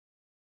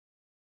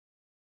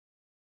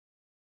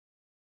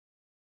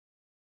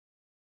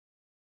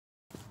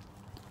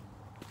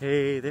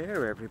Hey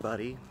there,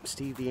 everybody.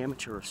 Steve the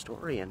Amateur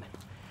Historian.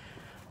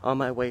 On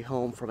my way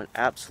home from an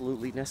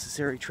absolutely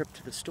necessary trip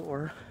to the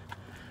store,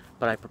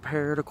 but I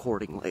prepared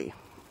accordingly.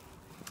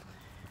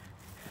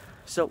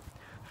 So,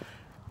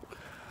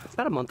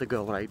 about a month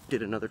ago when I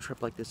did another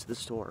trip like this to the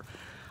store,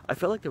 I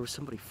felt like there was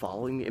somebody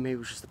following me, and maybe it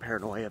was just the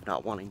paranoia of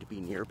not wanting to be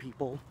near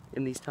people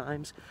in these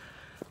times,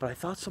 but I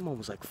thought someone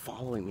was like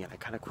following me, and I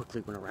kind of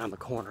quickly went around the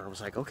corner. I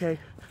was like, okay,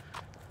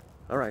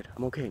 alright,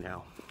 I'm okay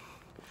now.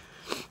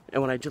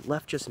 And when I just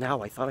left just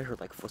now, I thought I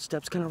heard like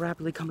footsteps kind of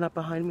rapidly coming up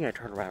behind me. I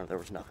turned around and there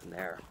was nothing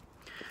there.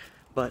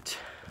 But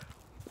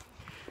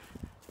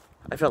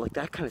I felt like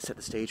that kind of set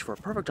the stage for a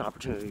perfect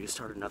opportunity to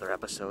start another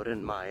episode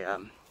in my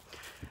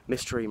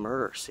mystery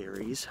murder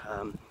series.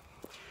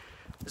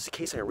 This is a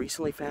case I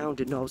recently found.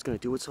 Didn't know I was going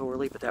to do it so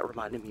early, but that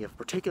reminded me of a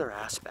particular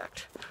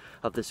aspect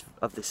of this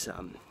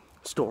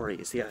story.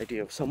 Is the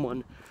idea of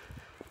someone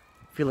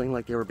feeling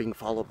like they were being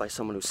followed by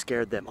someone who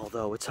scared them,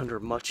 although it's under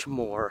much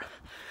more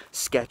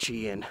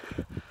sketchy and,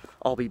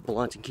 I'll be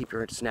blunt and keep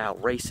your interest now,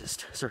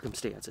 racist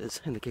circumstances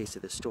in the case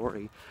of this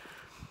story.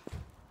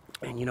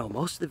 And you know,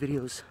 most of the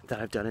videos that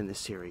I've done in this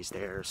series,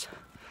 there's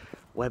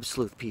web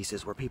sleuth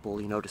pieces where people,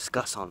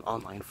 discuss on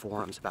online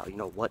forums about,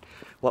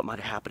 what might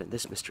have happened in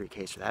this mystery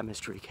case or that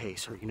mystery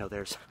case, or,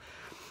 there's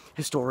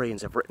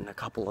historians have written a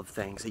couple of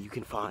things that you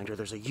can find, or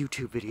there's a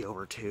YouTube video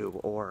or two,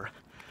 or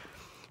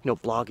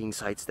blogging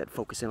sites that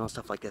focus in on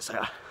stuff like this.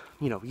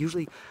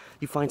 Usually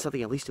you find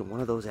something at least in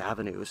one of those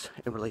avenues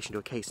in relation to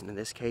a case, and in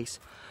this case,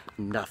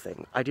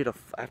 nothing.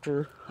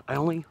 The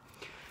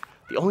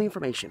only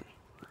information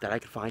that I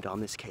could find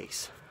on this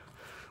case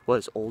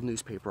was old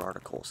newspaper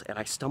articles, and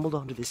I stumbled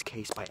onto this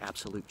case by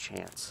absolute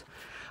chance.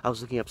 I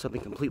was looking up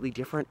something completely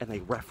different, and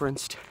they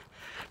referenced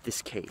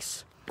this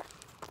case.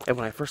 And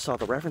when I first saw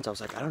the reference, I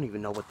was like, I don't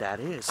even know what that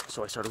is.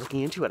 So I started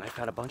looking into it, and I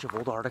found a bunch of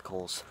old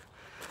articles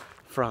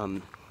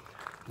from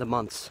the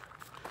months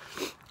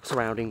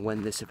surrounding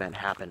when this event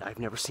happened. I've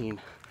never seen,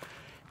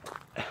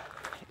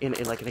 in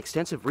like an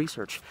extensive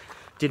research,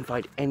 didn't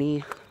find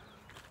any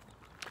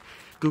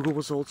Google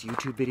results,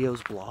 YouTube videos,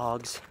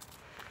 blogs,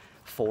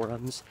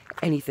 forums,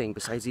 anything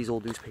besides these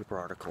old newspaper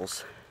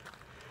articles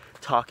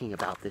talking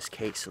about this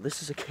case. So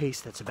this is a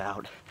case that's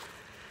about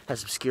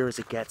as obscure as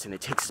it gets, and it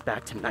takes us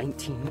back to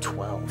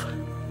 1912.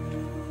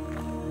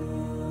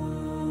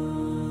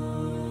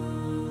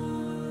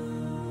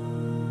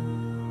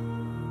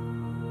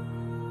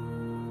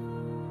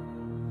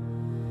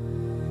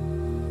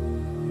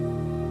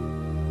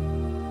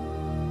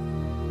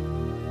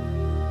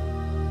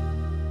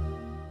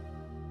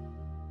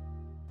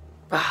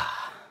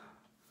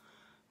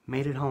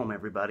 Made it home,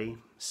 everybody.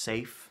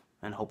 Safe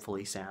and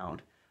hopefully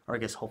sound. Or I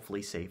guess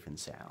hopefully safe and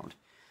sound.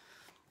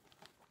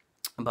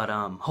 But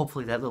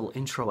hopefully that little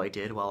intro I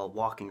did while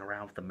walking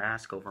around with the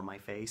mask over my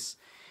face,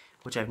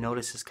 which I've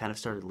noticed has kind of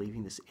started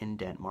leaving this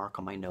indent mark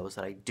on my nose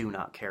that I do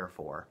not care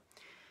for.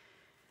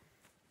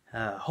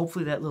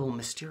 Hopefully that little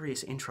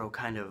mysterious intro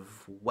kind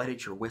of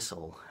wetted your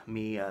whistle.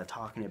 Me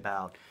talking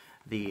about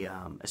the,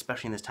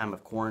 especially in this time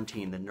of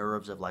quarantine, the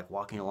nerves of like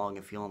walking along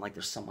and feeling like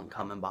there's someone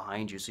coming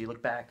behind you. So you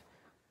look back,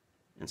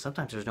 and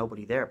sometimes there's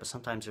nobody there, but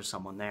sometimes there's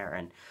someone there.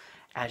 And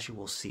as you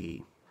will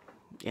see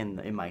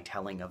in my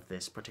telling of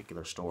this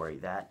particular story,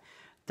 that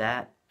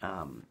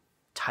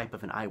type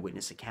of an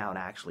eyewitness account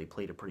actually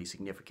played a pretty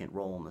significant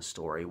role in the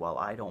story. While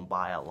I don't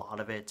buy a lot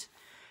of it,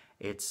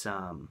 it's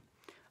a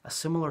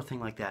similar thing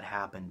like that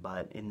happened,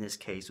 but in this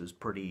case it was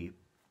pretty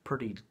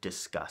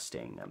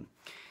disgusting.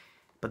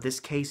 But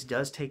this case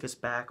does take us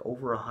back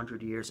over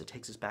 100 years. It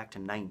takes us back to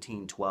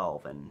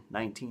 1912, and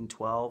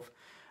 1912,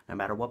 no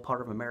matter what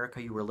part of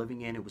America you were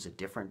living in, it was a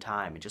different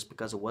time. And just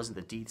because it wasn't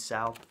the Deep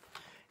South,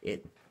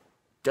 it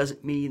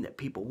doesn't mean that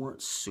people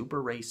weren't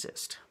super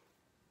racist.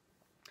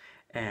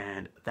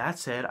 And that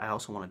said, I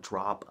also want to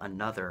drop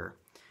another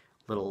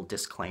little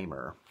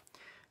disclaimer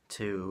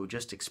to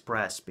just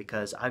express,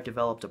 because I've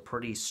developed a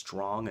pretty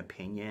strong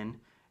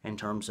opinion in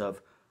terms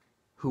of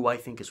who I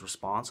think is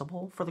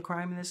responsible for the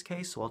crime in this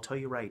case. So I'll tell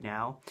you right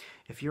now,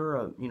 if you're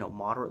a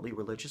moderately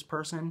religious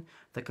person,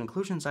 the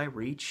conclusions I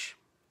reach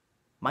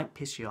might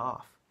piss you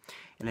off.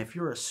 And if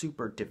you're a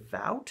super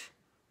devout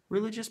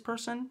religious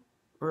person,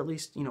 or at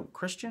least,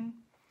 Christian,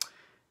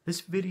 this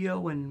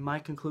video and my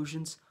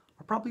conclusions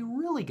are probably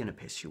really going to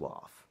piss you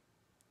off.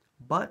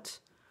 But,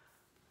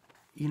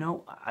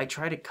 I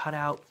try to cut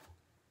out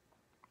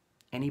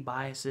any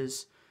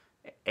biases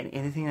and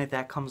anything like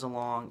that comes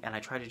along, and I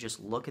try to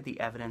just look at the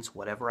evidence,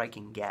 whatever I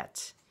can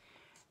get,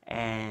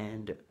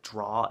 and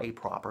draw a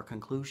proper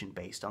conclusion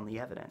based on the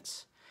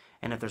evidence.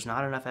 And if there's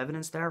not enough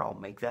evidence there, I'll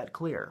make that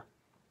clear.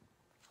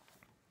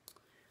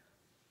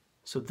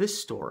 So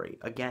this story,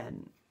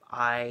 again,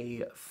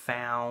 I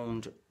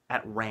found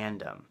at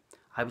random.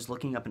 I was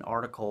looking up an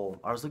article,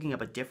 I was looking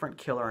up a different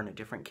killer in a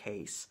different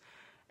case,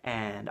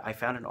 and I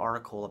found an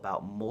article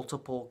about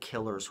multiple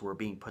killers who were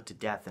being put to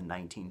death in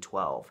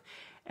 1912.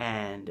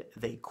 And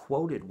they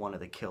quoted one of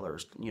the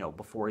killers,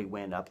 before he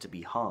went up to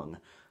be hung,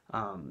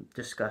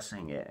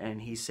 discussing it.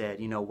 And he said,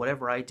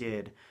 whatever I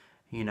did,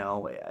 You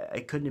know,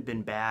 it couldn't have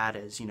been bad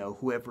as, you know,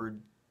 whoever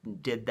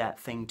did that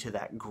thing to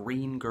that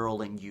green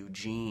girl in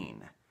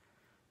Eugene.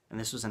 And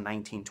this was a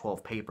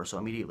 1912 paper, so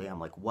immediately I'm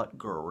like, what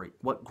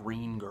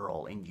green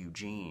girl in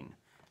Eugene?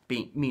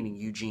 Meaning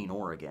Eugene,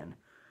 Oregon.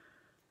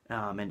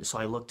 And so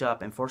I looked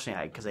up, and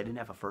fortunately, because I didn't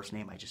have a first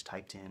name, I just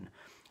typed in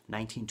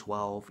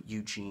 1912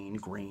 Eugene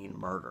Green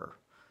murder,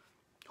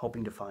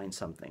 hoping to find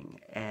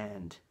something,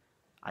 and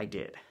I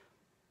did.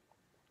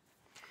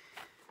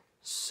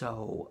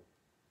 So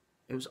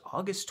it was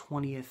August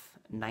 20th,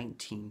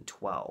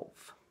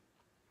 1912,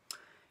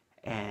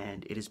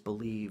 and it is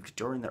believed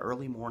during the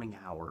early morning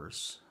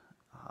hours,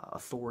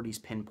 authorities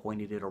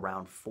pinpointed it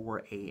around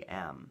 4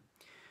 a.m.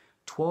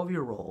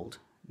 12-year-old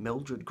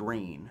Mildred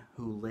Green,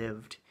 who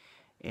lived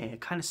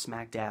kind of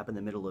smack dab in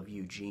the middle of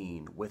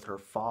Eugene with her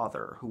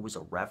father, who was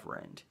a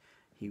Reverend.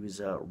 He was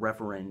a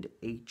Reverend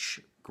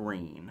H.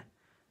 Green.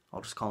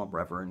 I'll just call him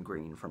Reverend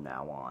Green from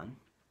now on.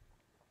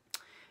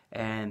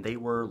 And they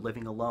were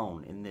living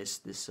alone in this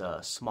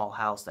small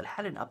house that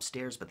had an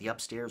upstairs, but the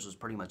upstairs was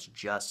pretty much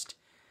just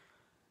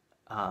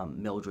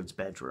Mildred's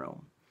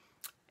bedroom.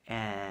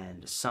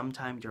 And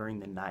sometime during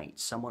the night,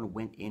 someone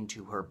went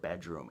into her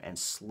bedroom and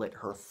slit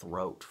her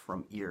throat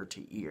from ear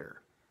to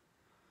ear.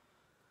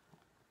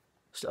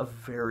 It's a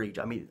very,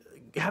 I mean,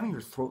 having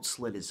your throat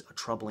slit is a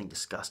troubling,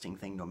 disgusting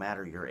thing no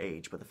matter your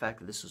age, but the fact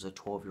that this was a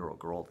 12-year-old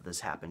girl that this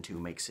happened to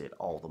makes it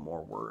all the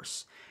more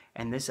worse.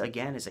 And this,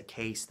 again, is a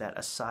case that,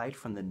 aside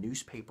from the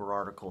newspaper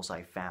articles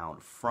I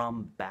found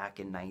from back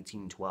in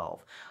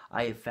 1912,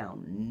 I have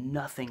found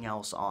nothing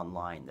else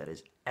online that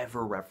has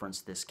ever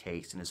referenced this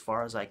case. And as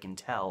far as I can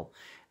tell,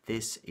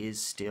 this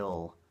is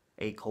still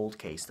a cold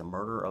case. The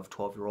murder of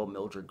 12-year-old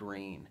Mildred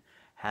Green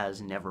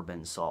has never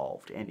been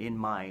solved. And in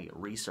my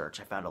research,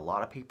 I found a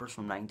lot of papers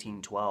from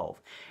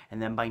 1912,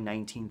 and then by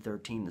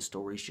 1913, the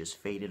stories just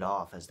faded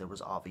off as there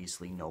was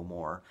obviously no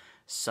more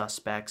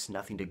suspects,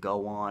 nothing to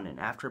go on. And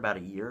after about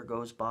a year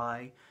goes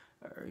by,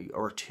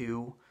 or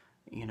two,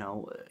 you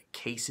know,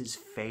 cases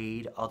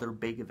fade, other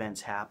big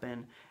events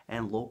happen,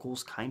 and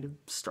locals kind of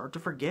start to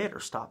forget or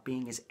stop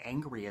being as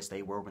angry as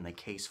they were when the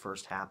case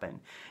first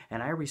happened.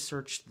 And I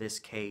researched this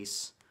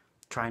case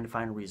trying to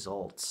find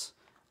results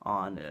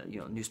on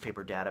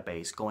newspaper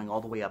database going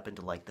all the way up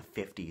into like the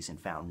 50s and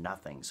found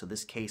nothing. So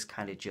this case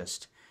kind of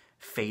just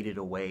faded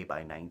away by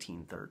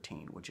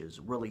 1913, which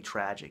is really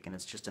tragic, and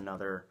it's just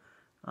another,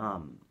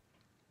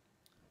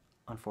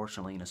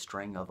 unfortunately, in a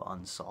string of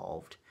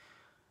unsolved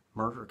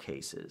murder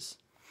cases.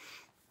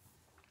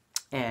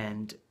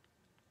 And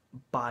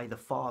by the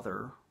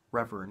father,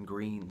 Reverend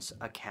Green's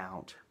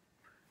account,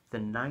 the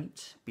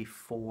night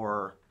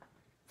before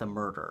the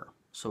murder,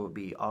 so it would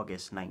be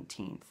August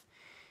 19th,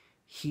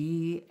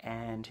 he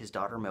and his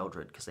daughter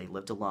Mildred, because they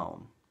lived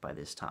alone by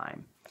this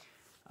time,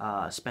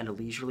 spent a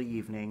leisurely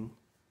evening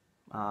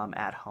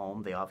at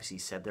home. They obviously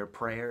said their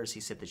prayers. He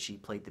said that she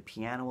played the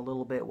piano a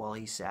little bit while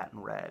he sat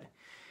and read.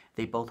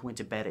 They both went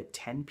to bed at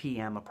 10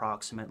 p.m.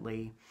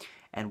 approximately,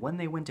 and when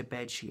they went to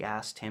bed, she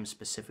asked him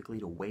specifically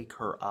to wake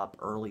her up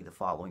early the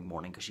following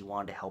morning because she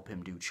wanted to help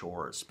him do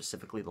chores,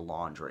 specifically the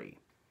laundry.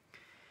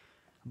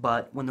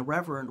 But when the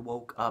Reverend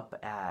woke up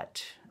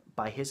at,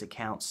 by his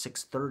account,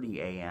 6:30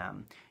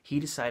 a.m., he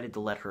decided to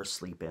let her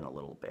sleep in a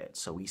little bit.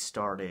 So he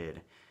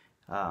started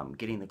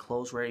getting the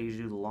clothes ready to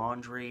do the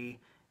laundry.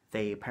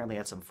 They apparently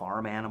had some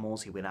farm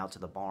animals. He went out to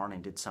the barn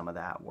and did some of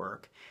that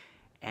work.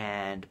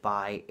 And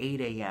by 8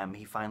 a.m.,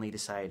 he finally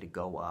decided to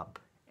go up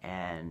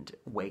and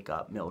wake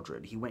up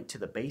Mildred. He went to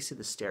the base of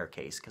the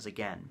staircase because,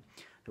 again,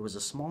 there was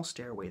a small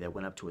stairway that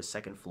went up to a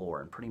second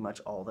floor, and pretty much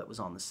all that was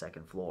on the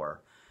second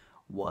floor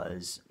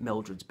was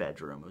Mildred's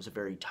bedroom. It was a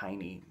very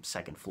tiny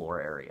second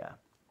floor area.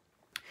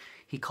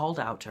 He called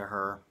out to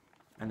her,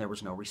 and there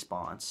was no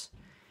response.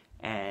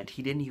 And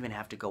he didn't even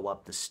have to go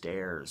up the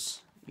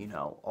stairs,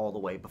 all the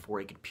way before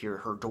he could peer.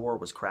 Her door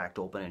was cracked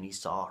open, and he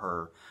saw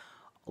her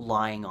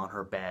lying on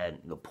her bed,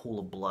 a pool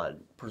of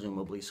blood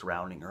presumably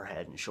surrounding her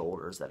head and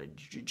shoulders that had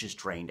just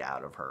drained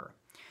out of her.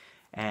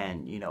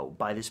 And,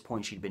 by this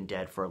point she'd been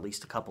dead for at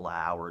least a couple of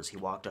hours. He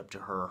walked up to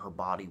her. Her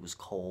body was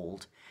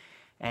cold.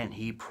 And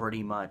he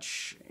pretty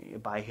much,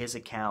 by his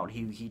account,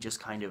 he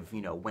just kind of,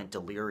 went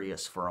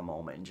delirious for a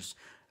moment and just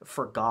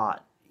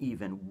forgot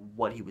even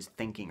what he was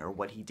thinking or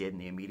what he did in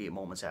the immediate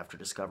moments after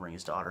discovering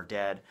his daughter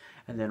dead,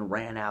 and then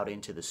ran out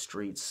into the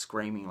streets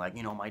screaming like,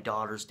 my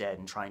daughter's dead,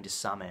 and trying to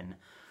summon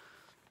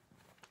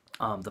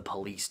the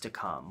police to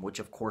come, which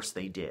of course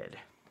they did.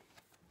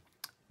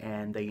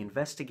 And they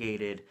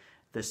investigated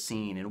the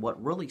scene, and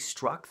what really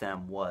struck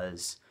them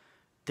was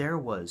there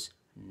was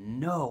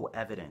no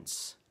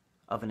evidence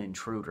of an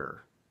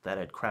intruder that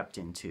had crept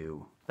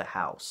into the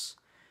house.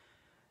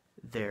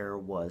 They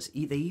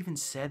even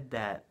said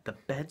that the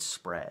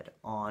bedspread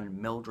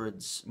on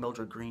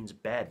Mildred Green's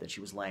bed that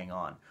she was laying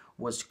on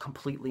was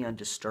completely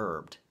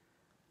undisturbed,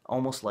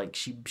 almost like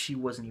she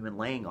wasn't even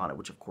laying on it,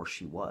 which of course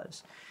she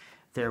was.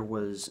 There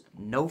was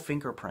no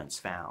fingerprints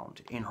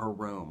found in her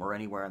room or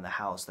anywhere in the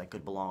house that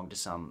could belong to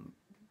some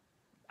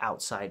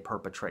outside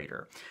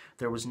perpetrator.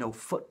 There was no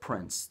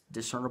footprints,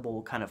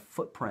 discernible kind of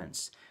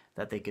footprints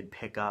that they could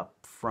pick up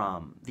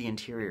from the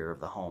interior of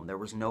the home. There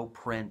was no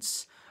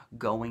prints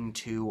going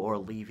to or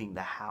leaving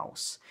the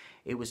house.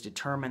 It was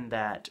determined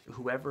that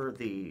whoever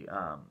the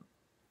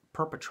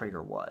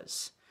perpetrator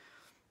was,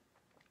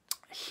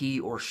 he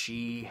or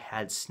she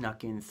had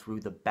snuck in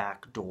through the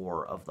back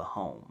door of the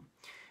home,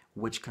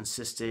 which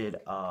consisted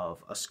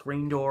of a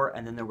screen door,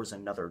 and then there was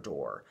another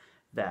door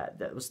that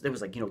was, there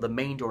was like, the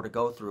main door to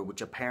go through,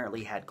 which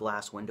apparently had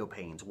glass window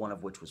panes, one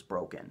of which was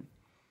broken.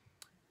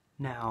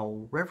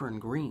 Now,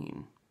 Reverend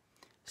Green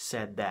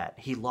said that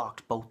he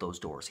locked both those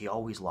doors. He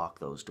always locked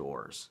those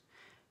doors.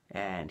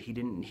 And he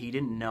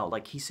didn't know,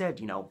 like he said,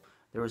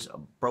 there was a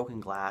broken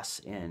glass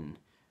in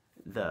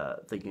the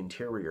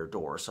interior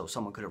door, so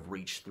someone could have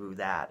reached through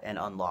that and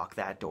unlocked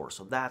that door.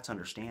 So that's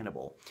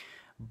understandable.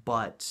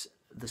 But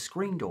the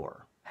screen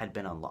door had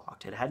been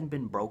unlocked. It hadn't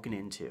been broken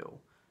into.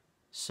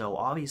 So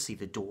obviously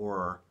the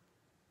door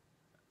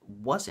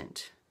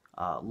wasn't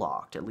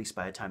locked, at least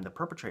by the time the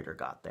perpetrator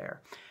got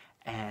there.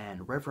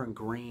 And Reverend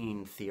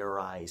Green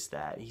theorized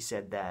that, he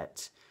said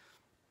that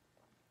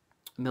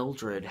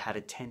Mildred had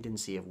a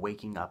tendency of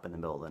waking up in the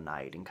middle of the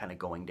night and kind of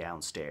going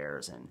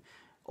downstairs and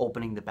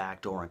opening the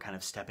back door and kind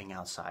of stepping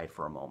outside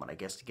for a moment, I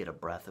guess to get a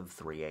breath of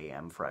 3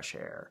 a.m. fresh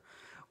air.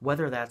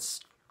 Whether that's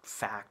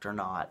fact or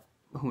not,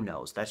 who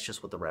knows? That's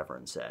just what the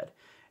Reverend said.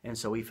 And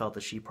so he felt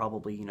that she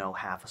probably,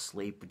 half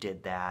asleep,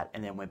 did that,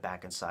 and then went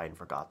back inside and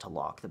forgot to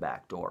lock the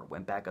back door,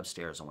 went back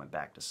upstairs and went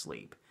back to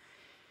sleep.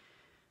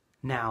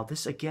 Now,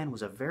 this again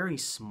was a very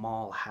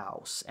small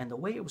house, and the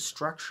way it was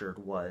structured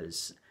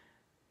was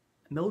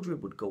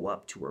Mildred would go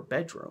up to her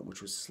bedroom,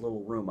 which was this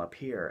little room up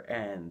here,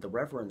 and the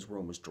Reverend's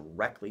room was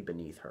directly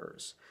beneath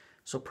hers.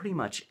 So pretty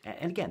much,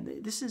 and again,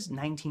 this is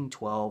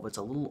 1912, it's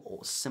a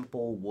little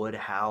simple wood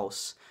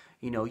house.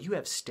 You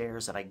have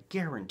stairs that I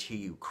guarantee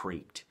you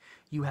creaked.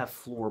 You have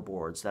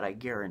floorboards that I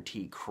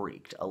guarantee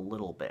creaked a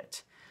little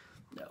bit.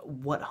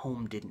 What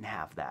home didn't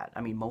have that? I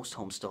mean, most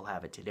homes still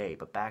have it today,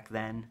 but back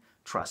then,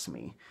 trust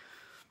me.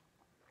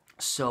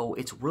 So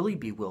it's really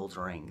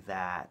bewildering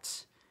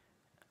that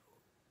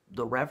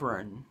the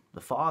Reverend,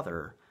 the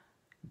father,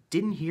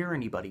 didn't hear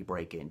anybody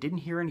break in, didn't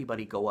hear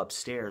anybody go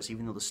upstairs,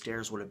 even though the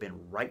stairs would have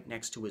been right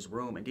next to his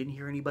room, and didn't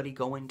hear anybody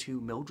go into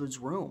Mildred's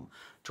room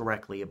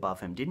directly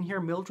above him. Didn't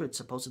hear Mildred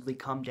supposedly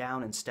come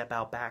down and step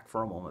out back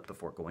for a moment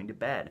before going to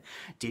bed.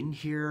 Didn't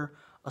hear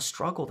a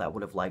struggle that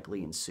would have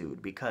likely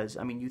ensued, because,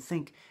 I mean, you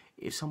think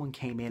if someone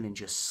came in and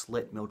just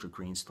slit Mildred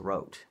Green's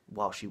throat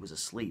while she was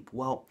asleep,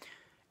 well,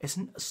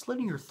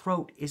 slitting your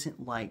throat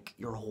isn't like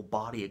your whole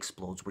body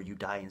explodes where you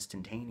die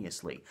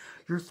instantaneously.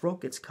 Your throat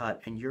gets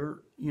cut and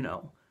you're,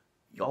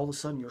 all of a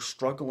sudden you're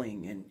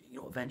struggling, and,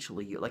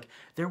 eventually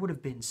there would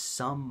have been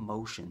some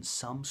motion,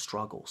 some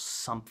struggle,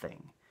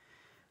 something.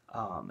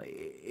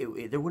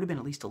 There would have been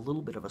at least a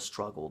little bit of a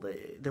struggle.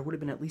 There would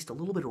have been at least a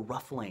little bit of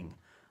ruffling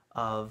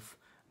of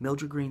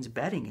Mildred Green's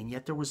bedding, and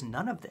yet there was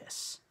none of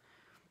this.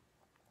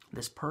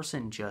 This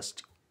person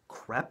just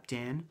crept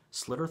in,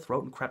 slit her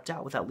throat, and crept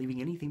out without leaving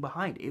anything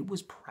behind. It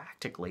was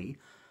practically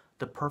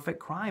the perfect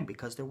crime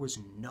because there was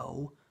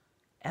no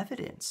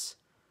evidence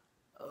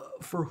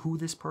for who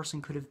this person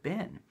could have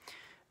been.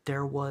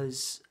 There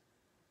was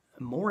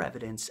more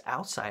evidence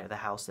outside of the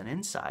house than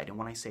inside, and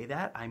when I say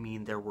that, I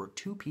mean there were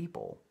two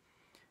people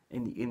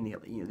in the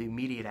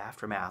immediate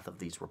aftermath of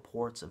these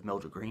reports of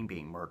Mildred Green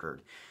being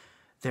murdered.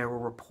 There were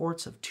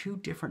reports of two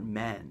different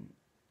men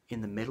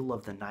in the middle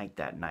of the night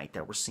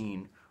that were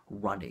seen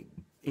running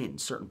in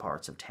certain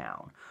parts of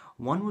town.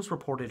 One was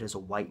reported as a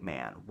white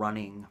man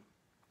running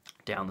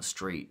down the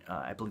street,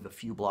 I believe a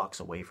few blocks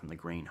away from the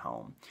Green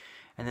home.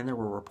 And then there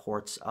were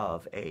reports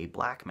of a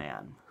black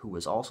man who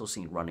was also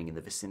seen running in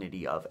the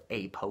vicinity of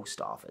a post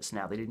office.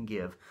 Now, they didn't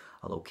give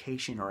a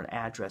location or an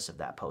address of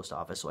that post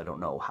office, so I don't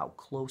know how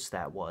close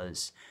that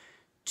was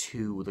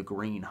to the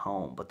Green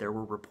home. But there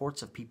were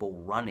reports of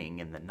people running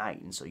in the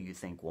night, and so you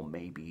think, well,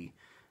 maybe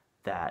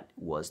that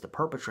was the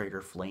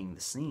perpetrator fleeing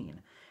the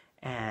scene.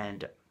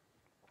 And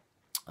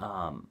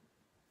a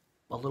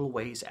little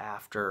ways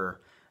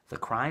after the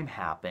crime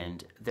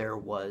happened, there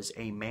was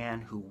a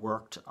man who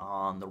worked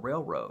on the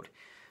railroad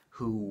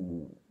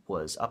who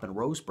was up in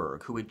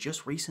Roseburg, who had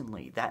just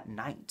recently, that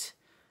night,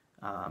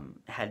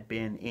 had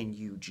been in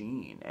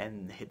Eugene,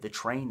 and the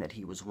train that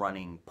he was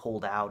running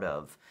pulled out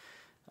of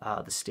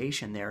the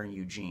station there in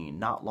Eugene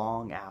not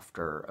long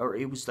after, or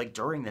it was like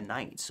during the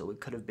night, so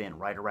it could have been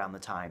right around the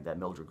time that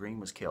Mildred Green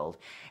was killed.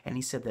 And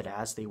he said that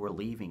as they were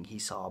leaving, he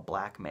saw a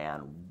black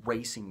man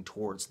racing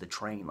towards the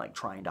train, like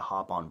trying to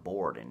hop on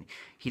board, and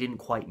he didn't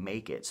quite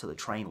make it, so the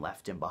train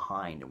left him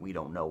behind, and we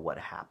don't know what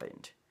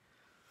happened.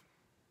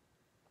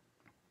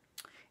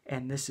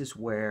 And this is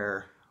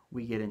where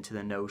we get into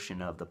the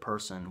notion of the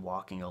person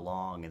walking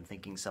along and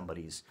thinking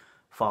somebody's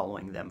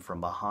following them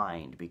from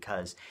behind,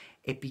 because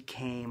it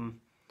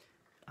became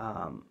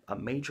a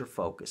major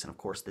focus. And of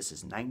course, this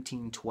is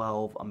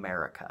 1912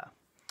 America.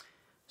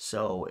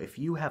 So if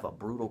you have a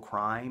brutal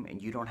crime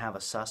and you don't have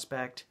a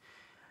suspect,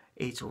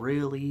 it's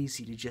real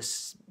easy to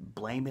just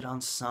blame it on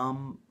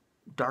some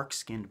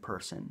dark-skinned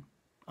person,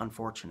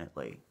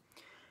 unfortunately.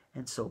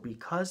 And so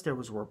because there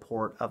was a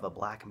report of a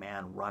black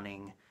man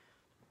running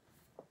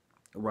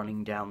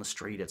down the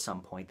street at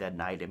some point that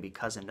night, and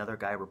because another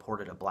guy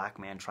reported a black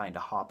man trying to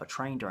hop a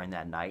train during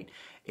that night,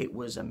 it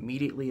was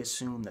immediately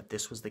assumed that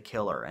this was the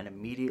killer, and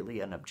immediately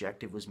an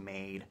objective was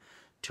made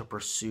to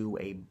pursue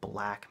a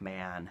black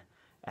man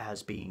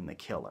as being the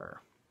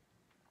killer.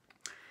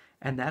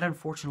 And that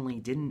unfortunately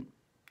didn't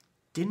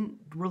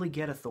really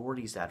get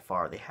authorities that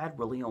far. They had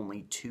really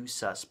only 2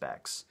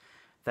 suspects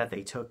that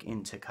they took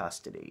into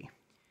custody.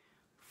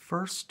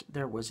 First,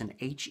 there was an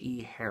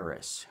H.E.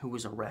 Harris, who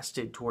was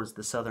arrested towards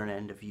the southern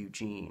end of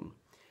Eugene,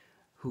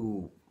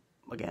 who,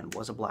 again,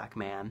 was a black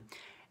man,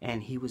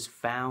 and he was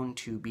found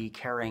to be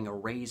carrying a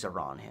razor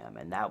on him,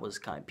 and that was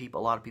a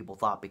lot of people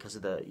thought because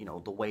of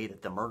the way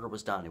that the murder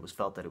was done, it was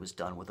felt that it was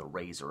done with a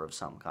razor of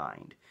some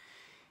kind.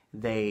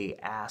 They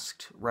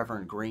asked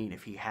Reverend Green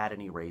if he had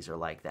any razor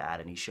like that,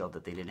 and he showed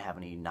that they didn't have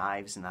any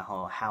knives in the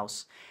whole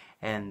house,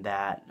 and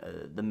that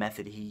the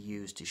method he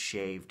used to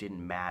shave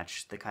didn't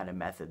match the kind of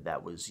method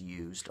that was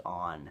used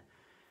on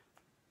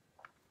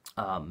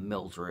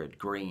Mildred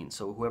Green.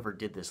 So whoever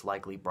did this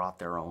likely brought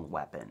their own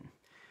weapon,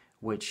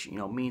 which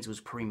means it was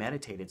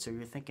premeditated. So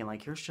you're thinking,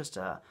 like, here's just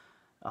a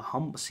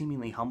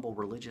seemingly humble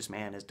religious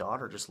man and his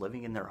daughter just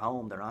living in their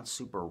home. They're not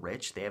super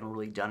rich. They haven't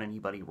really done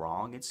anybody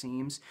wrong, it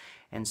seems.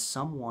 And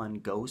someone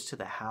goes to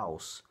the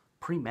house,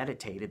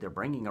 premeditated. They're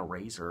bringing a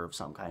razor of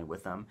some kind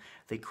with them.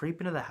 They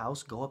creep into the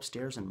house, go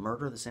upstairs, and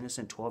murder this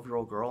innocent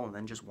 12-year-old girl, and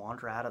then just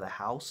wander out of the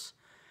house.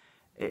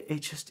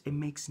 It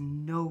makes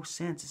no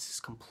sense. It's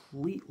just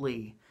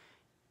completely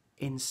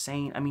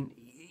insane. I mean,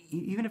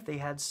 even if they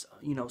had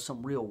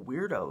some real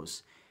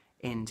weirdos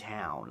in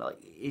town, like,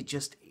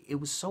 it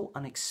was so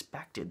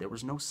unexpected. There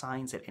was no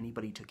signs that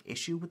anybody took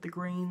issue with the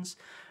Greens.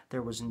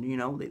 There was they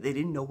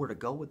didn't know where to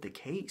go with the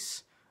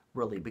case,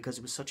 really, because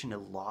it was such an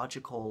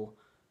illogical,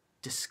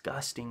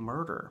 disgusting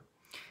murder.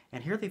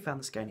 And here they found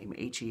this guy named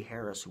H.E.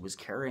 Harris who was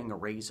carrying a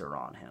razor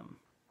on him.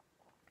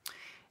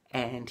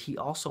 And he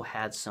also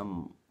had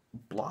some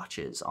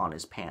blotches on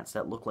his pants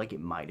that looked like it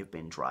might have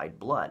been dried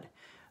blood.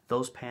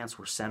 Those pants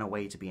were sent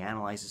away to be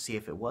analyzed to see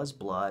if it was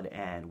blood,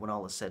 and when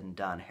all is said and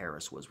done,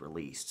 Harris was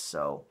released.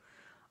 So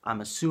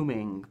I'm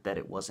assuming that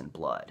it wasn't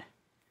blood.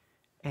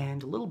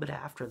 And a little bit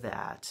after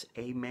that,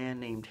 a man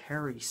named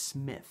Harry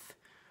Smith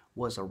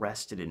was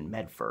arrested in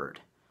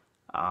Medford,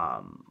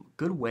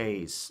 good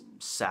ways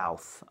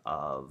south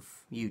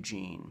of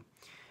Eugene,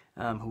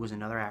 who was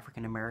another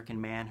African-American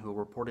man who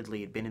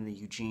reportedly had been in the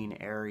Eugene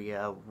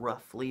area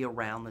roughly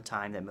around the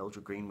time that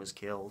Mildred Green was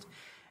killed.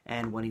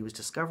 And when he was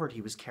discovered,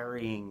 he was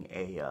carrying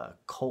a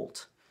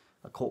Colt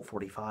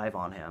 45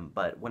 on him,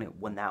 but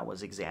when that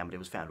was examined, it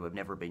was found to have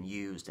never been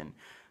used, and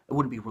it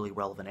wouldn't be really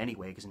relevant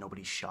anyway because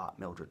nobody shot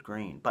Mildred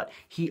Green. But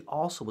he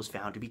also was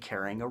found to be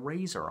carrying a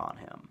razor on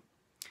him.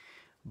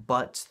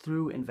 But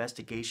through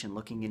investigation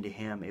looking into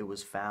him, it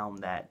was found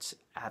that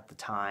at the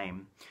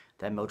time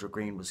that Mildred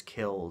Green was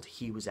killed,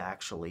 he was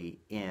actually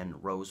in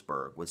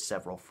Roseburg with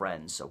several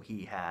friends, so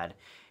he had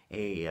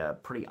a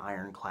pretty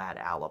ironclad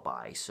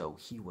alibi, so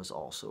he was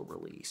also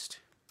released.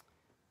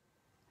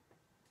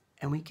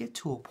 And we get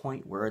to a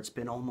point where it's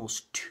been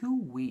almost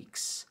 2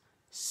 weeks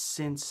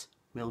since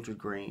Mildred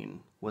Green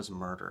was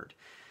murdered.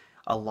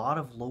 A lot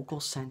of local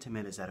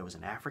sentiment is that it was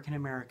an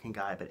African-American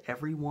guy, but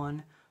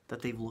everyone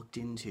that they've looked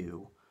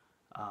into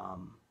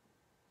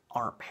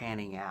aren't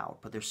panning out.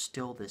 But there's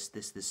still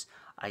this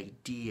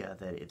idea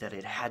that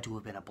it had to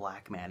have been a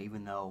black man,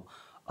 even though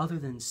other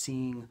than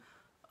seeing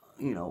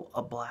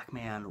a black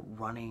man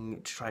running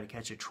to try to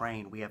catch a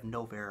train, we have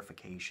no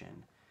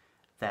verification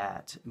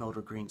that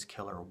Mildred Green's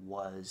killer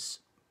was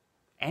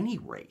any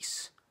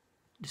race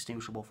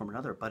distinguishable from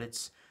another. But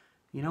it's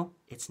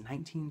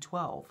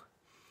 1912,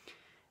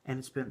 and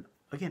it's been,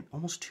 again,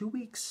 almost 2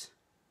 weeks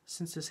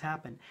since this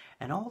happened,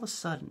 and all of a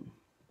sudden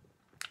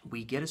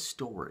we get a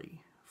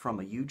story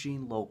from a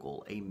Eugene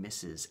local, a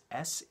Mrs.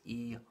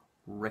 S.E.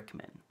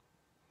 Rickman,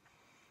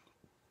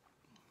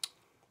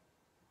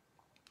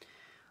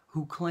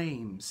 who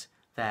claims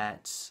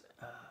that,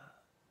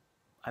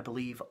 I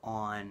believe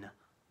on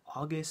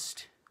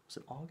August, was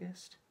it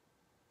August?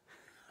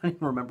 I don't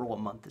even remember what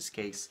month this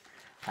case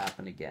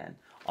happened again.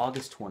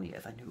 August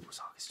 20th. I knew it was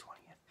August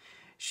 20th.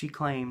 She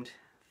claimed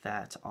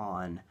that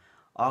on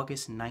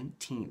August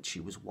 19th,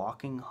 she was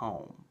walking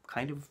home,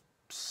 kind of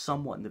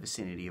somewhat in the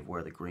vicinity of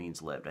where the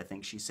Greens lived. I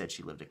think she said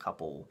she lived a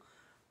couple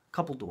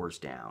doors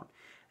down.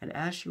 And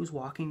as she was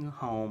walking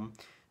home,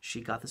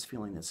 she got this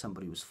feeling that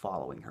somebody was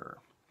following her.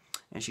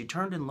 And she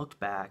turned and looked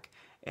back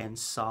and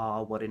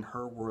saw what, in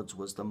her words,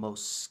 was the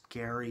most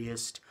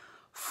scariest,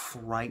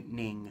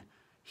 frightening.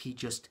 He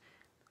just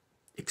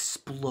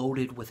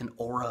exploded with an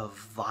aura of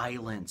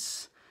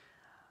violence.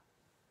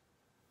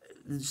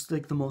 It's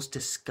like the most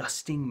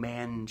disgusting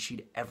man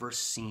she'd ever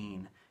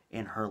seen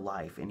in her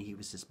life. And he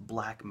was this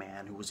black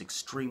man who was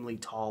extremely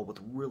tall with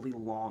really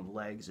long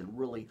legs and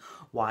really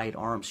wide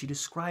arms. She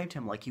described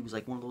him like he was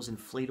like one of those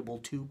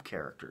inflatable tube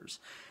characters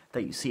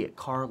that you see at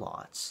car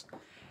lots.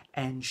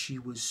 And she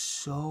was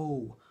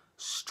so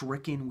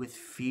stricken with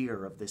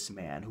fear of this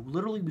man who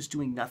literally was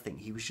doing nothing.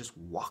 He was just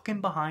walking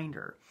behind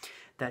her,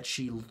 that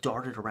she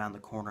darted around the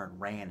corner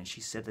and ran. And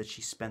she said that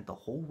she spent the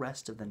whole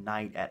rest of the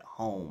night at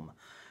home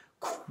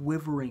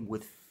quivering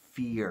with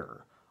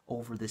fear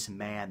over this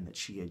man that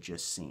she had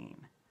just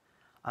seen.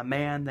 A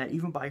man that,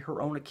 even by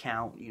her own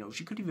account,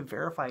 she couldn't even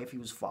verify if he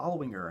was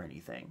following her or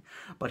anything,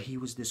 but he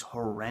was this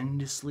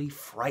horrendously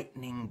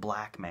frightening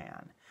black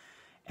man.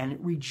 And it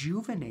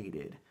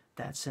rejuvenated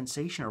that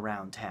sensation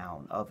around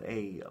town of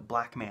a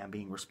black man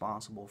being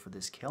responsible for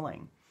this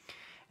killing.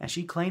 And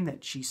she claimed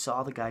that she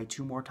saw the guy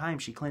 2 more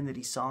times. She claimed that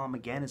he saw him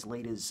again as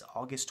late as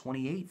August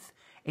 28th,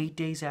 8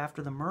 days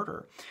after the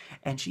murder.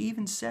 And she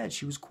even said,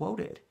 she was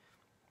quoted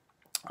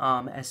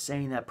as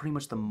saying that pretty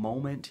much the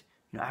moment,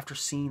 after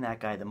seeing that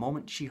guy, the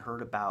moment she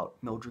heard about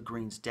Mildred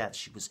Green's death,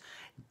 she was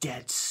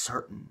dead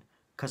certain,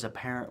 because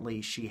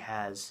apparently she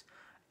has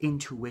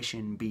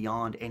intuition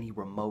beyond any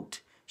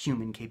remote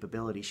human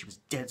capability. She was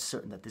dead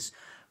certain that this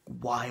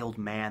wild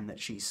man that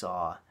she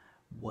saw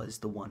was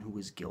the one who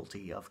was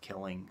guilty of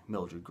killing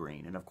Mildred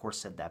Green, and of course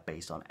said that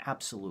based on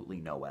absolutely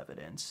no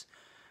evidence,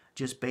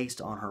 just based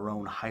on her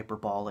own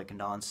hyperbolic,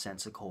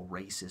 nonsensical,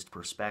 racist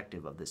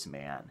perspective of this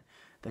man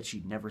that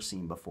she'd never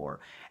seen before.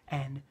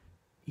 And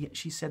yet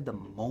she said the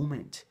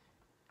moment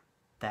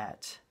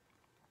that,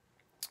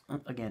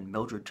 again,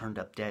 Mildred turned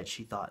up dead,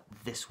 she thought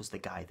this was the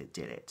guy that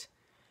did it.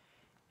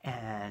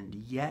 And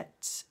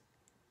yet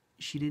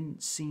she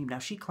didn't seem... Now,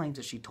 she claims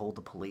that she told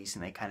the police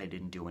and they kind of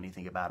didn't do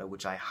anything about it,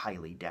 which I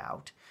highly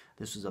doubt.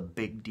 This was a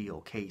big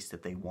deal case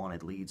that they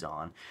wanted leads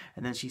on.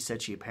 And then she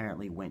said she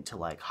apparently went to,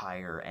 like,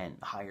 higher,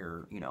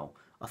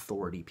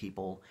 authority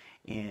people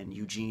in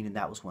Eugene, and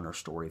that was when her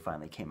story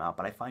finally came out.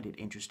 But I find it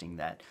interesting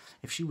that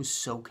if she was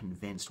so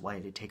convinced, why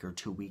did it take her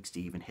 2 weeks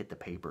to even hit the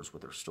papers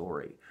with her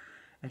story?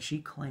 And she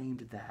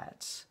claimed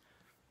that,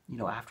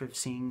 after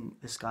seeing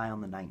this guy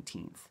on the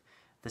 19th,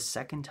 the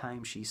second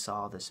time she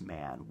saw this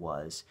man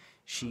was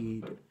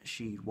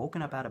she'd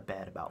woken up out of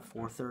bed about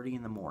 4:30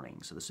 in the morning,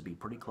 so this would be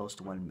pretty close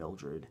to when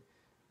Mildred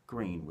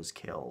Green was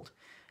killed,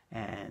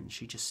 and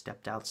she just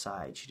stepped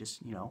outside. She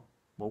just,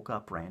 woke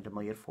up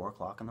randomly at 4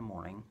 o'clock in the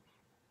morning,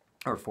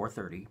 or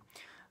 4:30,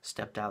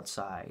 stepped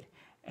outside,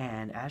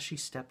 and as she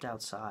stepped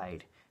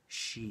outside,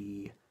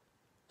 she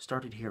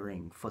started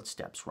hearing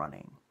footsteps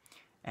running.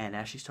 And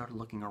as she started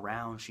looking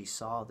around, she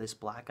saw this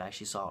black guy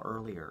she saw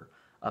earlier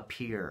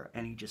appear,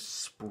 and he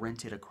just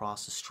sprinted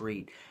across the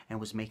street and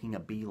was making a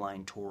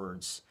beeline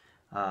towards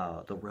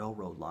the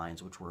railroad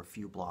lines, which were a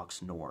few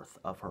blocks north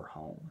of her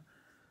home.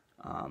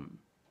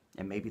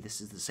 And maybe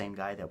this is the same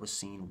guy that was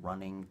seen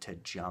running to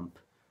jump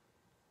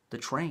the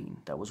train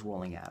that was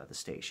rolling out of the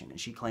station. And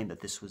she claimed that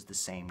this was the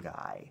same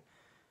guy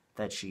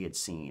that she had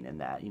seen,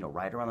 and that,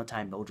 right around the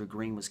time Mildred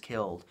Green was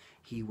killed,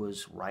 he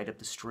was right up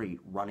the street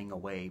running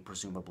away,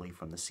 presumably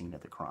from the scene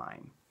of the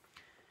crime.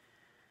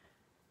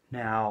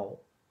 Now,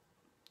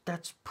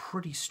 that's a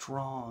pretty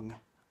strong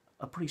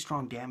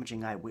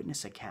damaging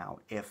eyewitness account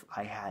if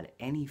I had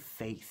any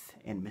faith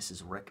in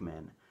Mrs.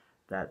 Rickman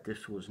that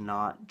this was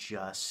not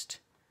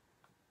just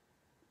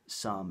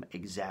some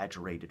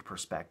exaggerated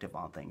perspective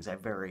on things. I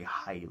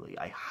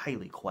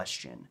highly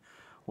question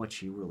what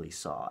she really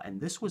saw. And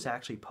this was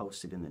actually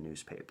posted in the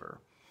newspaper.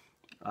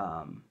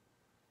 And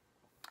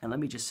let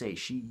me just say,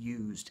 she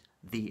used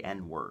the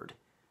N-word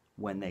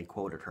when they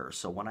quoted her.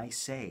 So when I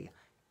say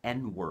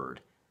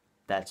N-word,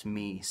 that's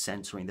me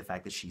censoring the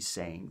fact that she's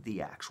saying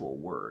the actual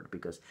word,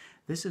 because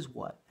this is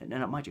what, and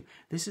mind you,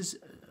 this is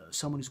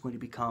someone who's going to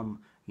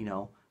become,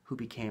 who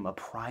became a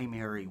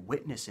primary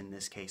witness in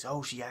this case.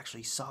 Oh, she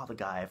actually saw the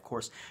guy. Of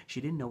course, she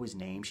didn't know his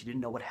name. She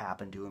didn't know what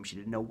happened to him. She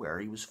didn't know where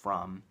he was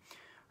from.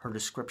 Her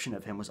description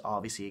of him was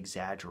obviously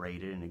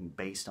exaggerated and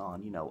based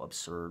on,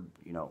 absurd,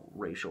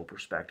 racial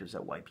perspectives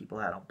that white people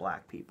had on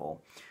black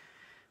people.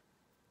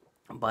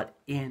 But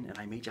and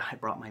I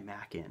brought my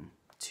Mac in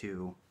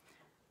to,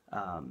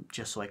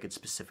 just so I could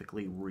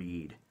specifically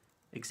read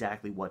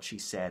exactly what she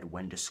said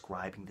when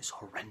describing this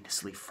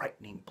horrendously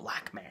frightening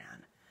black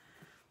man.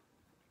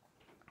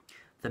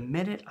 "The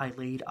minute I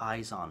laid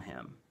eyes on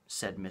him,"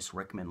 said Miss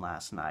Rickman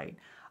last night,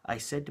 "I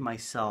said to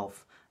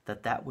myself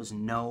that was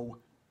no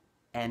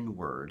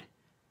N-word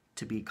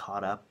to be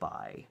caught up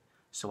by.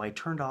 So I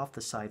turned off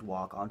the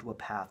sidewalk onto a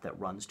path that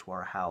runs to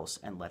our house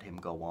and let him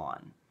go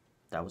on."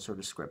 That was her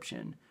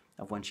description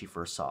of when she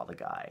first saw the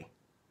guy.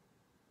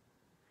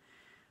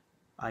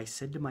 "I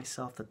said to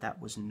myself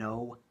that was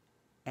no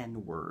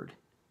N-word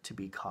to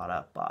be caught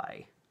up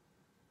by."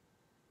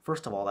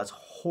 First of all, that's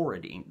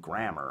horrid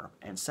grammar.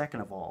 And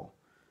second of all,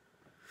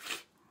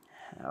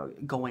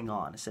 going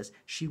on, it says,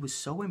 "She was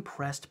so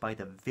impressed by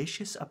the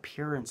vicious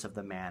appearance of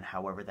the man,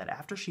 however, that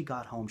after she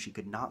got home she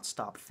could not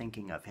stop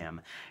thinking of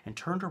him, and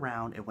turned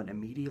around and went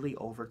immediately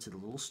over to the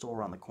little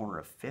store on the corner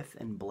of 5th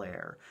and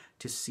Blair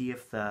to see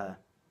if the,"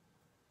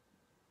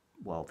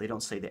 well, they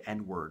don't say the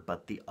N-word,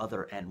 but the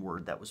other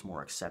N-word that was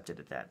more accepted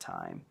at that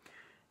time,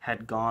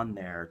 "had gone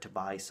there to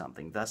buy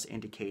something, thus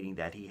indicating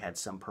that he had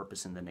some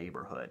purpose in the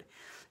neighborhood.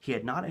 He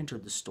had not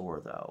entered the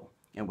store, though,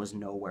 and was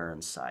nowhere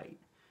in sight."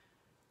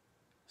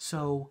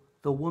 So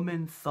the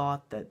woman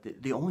thought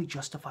that the only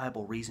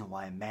justifiable reason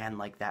why a man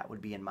like that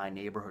would be in my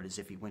neighborhood is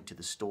if he went to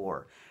the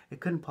store. It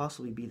couldn't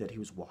possibly be that he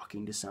was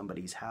walking to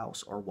somebody's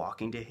house or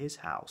walking to his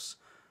house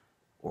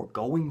or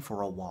going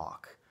for a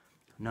walk.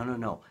 No, no,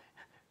 no.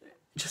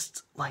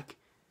 Just like,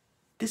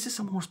 this is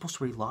someone we're supposed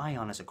to rely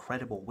on as a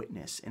credible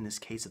witness in this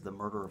case of the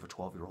murder of a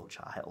 12-year-old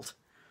child.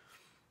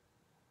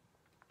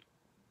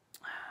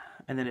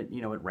 And then it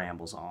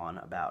rambles on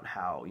about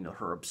how,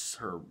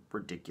 her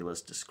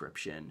ridiculous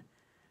description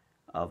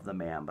of the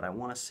man. But I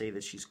want to say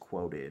that she's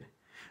quoted.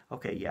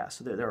 Okay, yeah,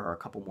 so there are a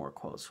couple more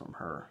quotes from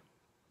her.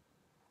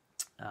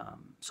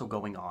 So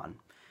going on,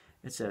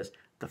 it says,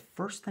 "The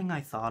first thing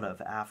I thought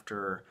of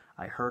after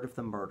I heard of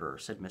the murder,"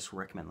 said Miss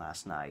Rickman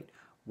last night,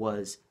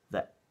 "was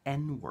the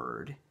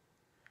N-word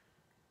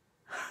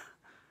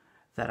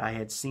that I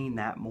had seen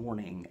that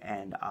morning,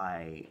 and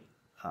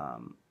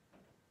I'm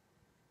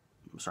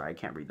sorry, I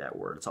can't read that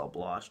word, it's all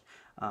blotched,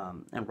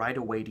 and right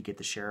away to get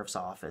the sheriff's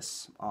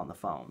office on the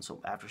phone." So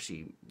after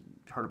she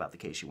heard about the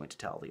case, she went to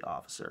tell the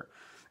officer.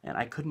 "And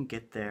I couldn't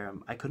get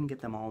them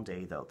all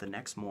day, though. The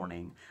next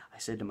morning, I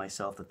said to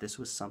myself that this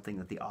was something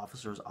that the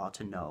officers ought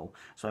to know.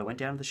 So I went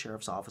down to the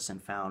sheriff's office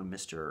and found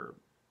Mr.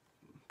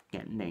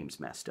 Name's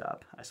messed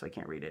up, so I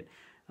can't read it.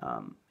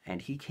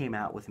 And he came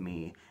out with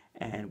me,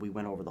 and we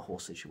went over the whole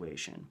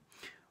situation.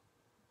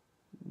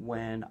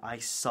 When I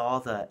saw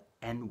the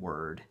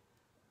N-word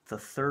the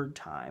third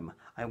time,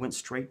 I went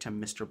straight to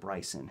Mr.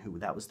 Bryson,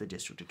 that was the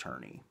district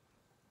attorney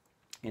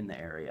in the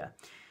area,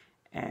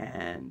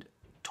 and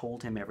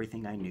told him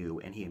everything I knew,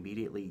 and he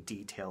immediately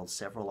detailed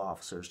several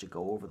officers to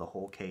go over the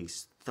whole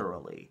case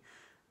thoroughly.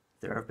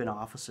 There have been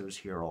officers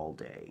here all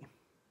day."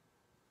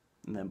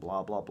 And then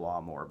blah, blah,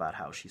 blah more about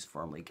how she's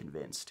firmly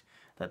convinced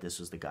that this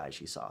was the guy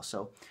she saw.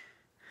 So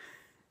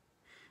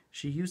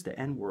she used the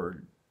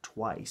N-word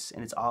twice,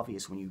 and it's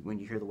obvious when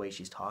you hear the way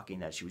she's talking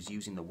that she was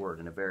using the word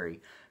in a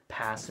very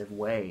passive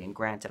way. And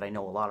granted, I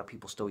know a lot of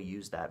people still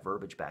use that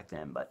verbiage back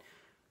then, but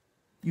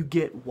you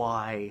get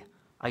why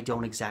I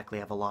don't exactly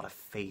have a lot of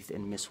faith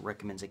in Miss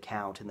Rickman's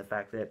account, and the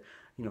fact that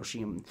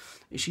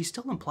she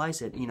still implies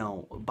that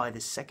by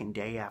the second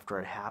day after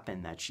it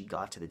happened that she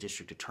got to the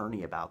district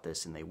attorney about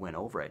this and they went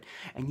over it,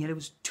 and yet it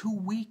was 2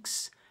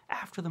 weeks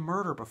after the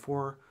murder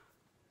before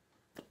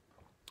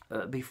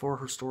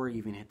her story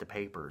even hit the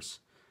papers.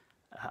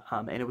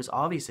 And it was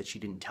obvious that she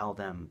didn't tell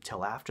them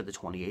till after the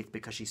 28th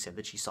because she said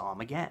that she saw him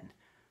again.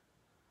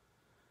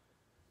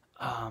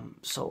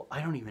 So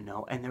I don't even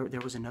know. And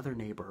there was another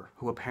neighbor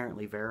who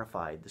apparently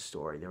verified the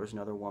story. There was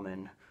another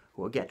woman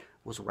who, again,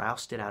 was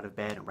rousted out of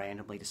bed and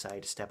randomly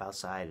decided to step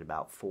outside at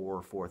about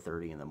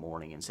 4:30 in the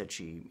morning and said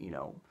she,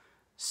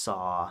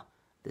 saw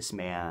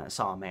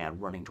a man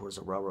running towards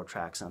the railroad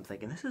tracks. And I'm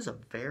thinking, this is a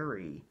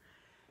very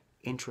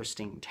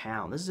interesting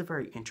town. This is a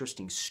very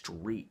interesting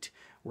street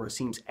where it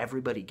seems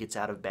everybody gets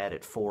out of bed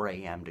at 4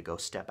 a.m. to go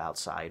step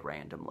outside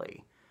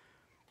randomly.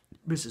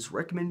 Mrs.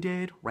 Rickman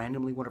did.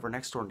 Randomly, one of her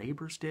next door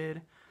neighbors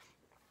did.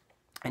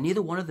 And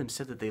neither one of them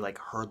said that they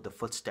heard the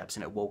footsteps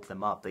and it woke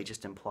them up. They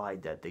just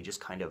implied that they just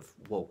kind of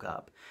woke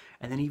up.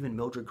 And then even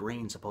Mildred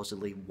Green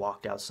supposedly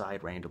walked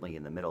outside randomly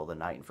in the middle of the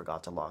night and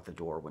forgot to lock the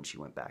door when she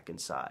went back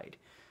inside.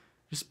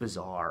 Just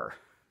bizarre.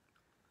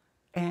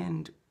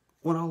 And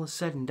when all is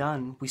said and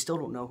done, we still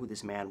don't know who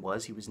this man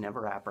was. He was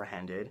never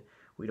apprehended.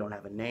 We don't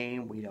have a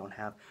name. We don't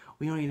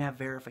even have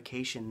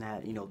verification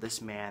that,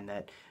 this man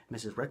that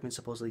Mrs. Rickman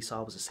supposedly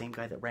saw was the same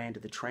guy that ran to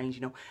the trains.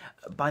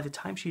 By the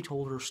time she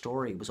told her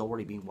story, it was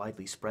already being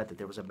widely spread that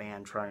there was a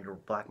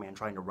black man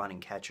trying to run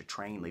and catch a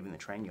train leaving the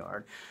train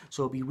yard.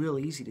 So it'd be real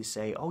easy to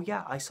say, oh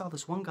yeah, I saw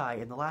this one guy,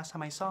 and the last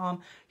time I saw him,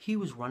 he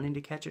was running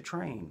to catch a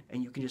train.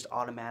 And you can just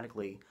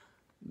automatically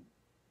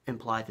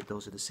imply that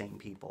those are the same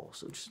people.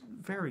 So just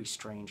very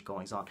strange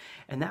goings on.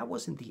 And that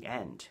wasn't the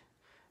end,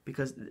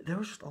 because there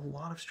was just a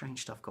lot of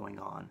strange stuff going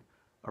on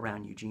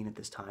around Eugene at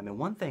this time. And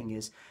one thing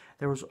is,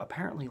 there was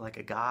apparently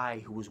a guy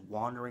who was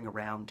wandering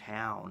around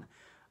town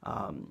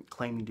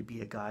claiming to be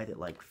a guy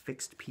that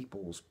fixed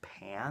people's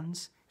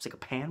pans. It's like a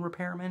pan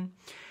repairman.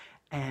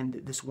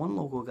 And this one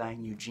local guy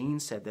in Eugene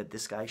said that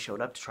this guy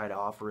showed up to try to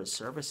offer his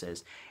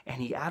services,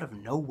 and he out of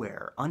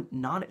nowhere,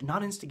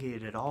 not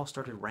instigated at all,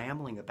 started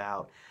rambling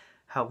about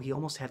how he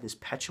almost had this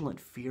petulant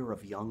fear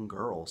of young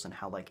girls, and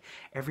how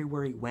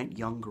everywhere he went,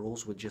 young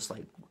girls would just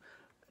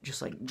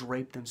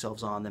drape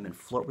themselves on them and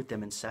flirt with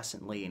them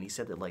incessantly. And he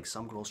said that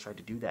some girls tried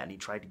to do that, and he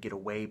tried to get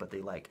away, but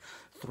they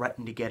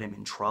threatened to get him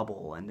in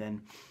trouble. And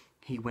then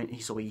he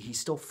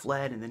still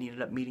fled, and then he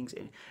ended up meeting.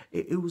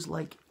 It was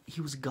like he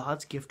was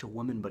God's gift to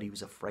woman, but he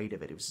was afraid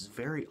of it. It was this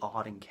very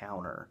odd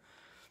encounter.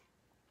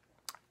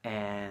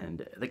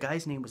 And the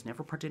guy's name was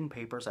never printed in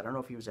papers. I don't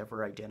know if he was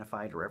ever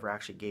identified or ever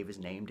actually gave his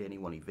name to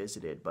anyone he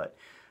visited. But,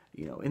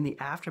 in the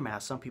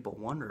aftermath, some people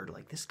wondered,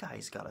 this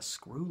guy's got a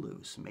screw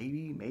loose.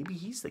 Maybe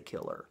he's the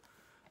killer.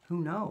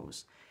 Who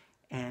knows?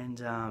 And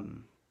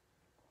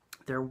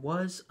there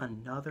were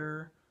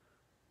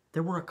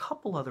a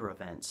couple other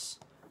events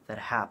that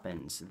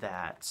happened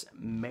that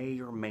may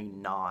or may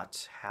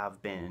not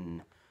have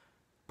been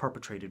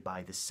perpetrated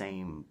by the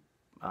same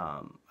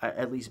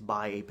at least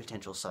by a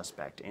potential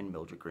suspect in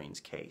Mildred Green's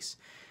case.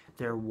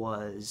 There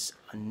was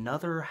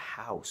another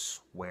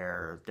house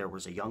where there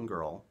was a young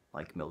girl,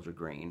 like Mildred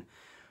Green,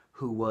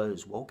 who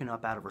was woken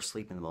up out of her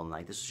sleep in the middle of the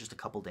night. This was just a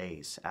couple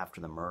days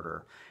after the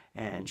murder,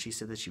 and she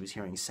said that she was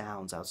hearing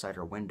sounds outside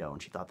her window,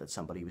 and she thought that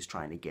somebody was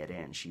trying to get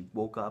in. She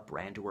woke up,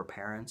 ran to her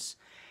parents,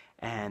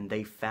 and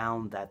they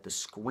found that the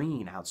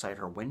screen outside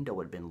her window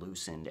had been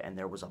loosened, and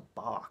there was a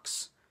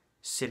box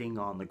sitting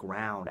on the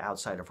ground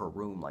outside of her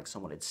room, like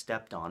someone had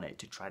stepped on it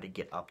to try to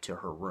get up to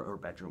her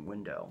bedroom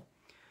window.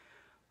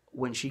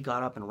 When she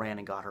got up and ran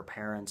and got her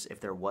parents, if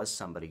there was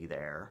somebody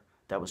there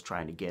that was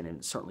trying to get in,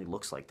 it certainly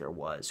looks like there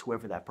was,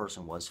 whoever that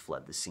person was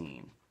fled the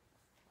scene.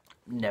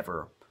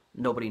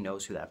 Nobody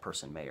knows who that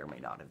person may or may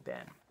not have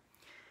been.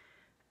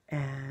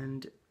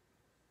 And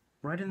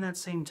right in that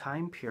same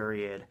time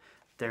period,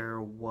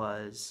 there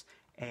was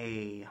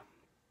a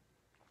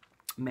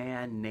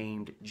man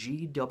named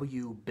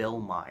G.W.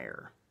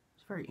 Billmeyer,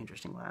 it's a very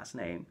interesting last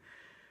name,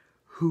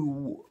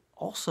 who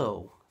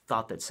also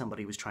thought that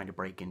somebody was trying to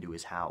break into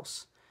his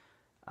house.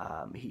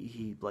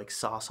 He like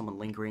saw someone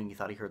lingering. He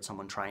thought he heard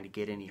someone trying to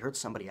get in. He heard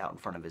somebody out in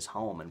front of his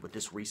home, and with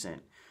this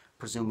recent,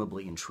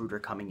 presumably intruder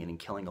coming in and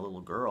killing a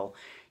little girl,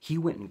 he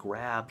went and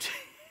grabbed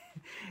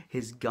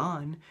his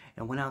gun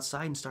and went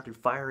outside and started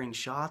firing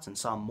shots and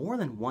saw more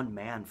than one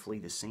man flee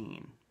the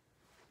scene.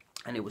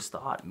 And it was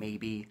thought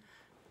maybe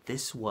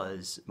this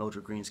was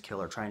Mildred Green's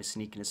killer trying to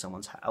sneak into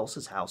someone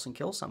else's house and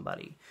kill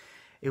somebody.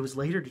 It was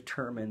later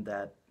determined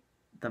that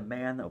the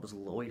man that was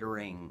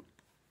loitering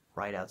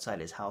right outside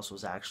his house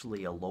was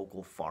actually a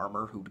local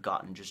farmer who'd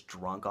gotten just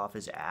drunk off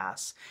his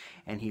ass,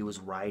 and he was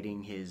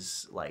riding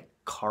his like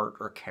cart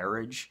or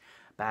carriage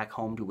back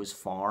home to his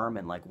farm,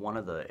 and like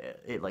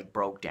it like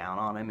broke down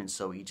on him, and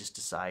so he just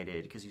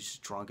decided, because he was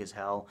just drunk as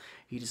hell,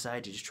 he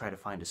decided to just try to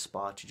find a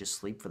spot to just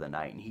sleep for the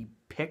night, and he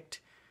picked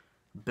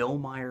Bill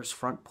Meyer's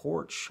front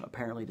porch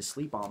apparently to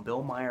sleep on.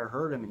 Bill Meyer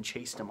heard him and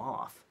chased him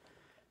off.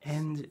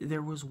 And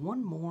there was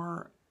one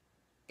more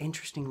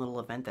interesting little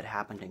event that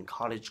happened in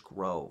Cottage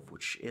Grove,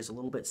 which is a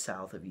little bit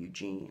south of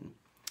Eugene.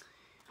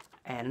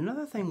 And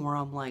another thing where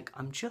I'm like,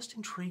 I'm just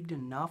intrigued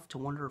enough to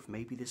wonder if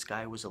maybe this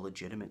guy was a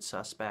legitimate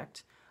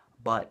suspect,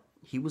 but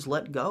he was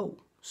let go,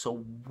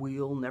 so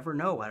we'll never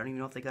know. I don't even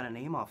know if they got a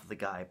name off of the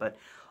guy, but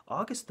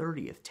August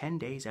 30th, 10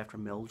 days after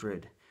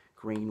Mildred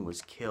Green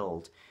was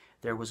killed,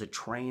 there was a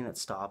train that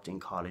stopped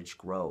in Cottage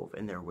Grove,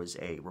 and there was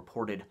a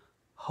reported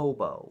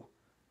hobo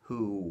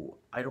who,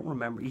 I don't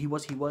remember, he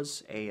was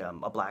a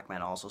black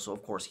man also, so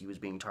of course he was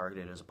being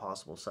targeted as a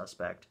possible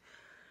suspect.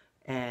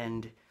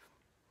 And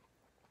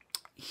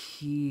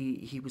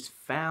he was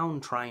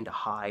found trying to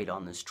hide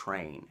on this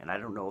train, and I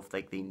don't know if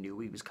they knew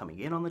he was coming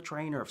in on the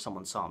train or if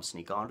someone saw him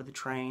sneak onto the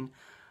train,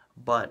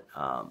 but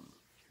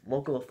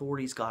local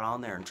authorities got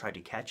on there and tried to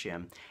catch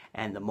him,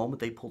 and the moment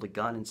they pulled a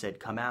gun and said,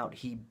 "Come out,"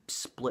 he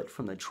split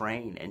from the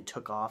train and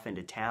took off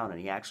into town, and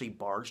he actually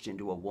barged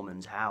into a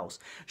woman's house.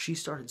 She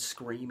started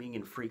screaming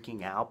and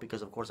freaking out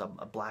because, of course, a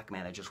black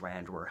man had just ran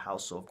into her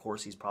house, so of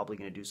course he's probably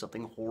going to do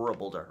something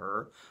horrible to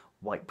her,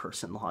 white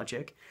person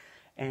logic.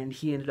 And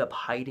he ended up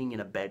hiding in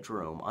a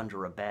bedroom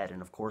under a bed,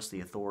 and of course the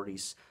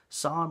authorities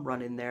saw him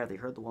run in there. They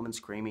heard the woman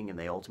screaming, and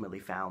they ultimately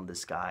found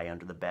this guy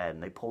under the bed,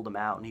 and they pulled him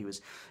out, and he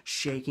was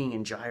shaking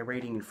and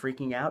gyrating and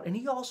freaking out, and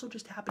he also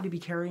just happened to be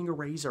carrying a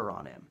razor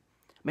on him.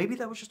 Maybe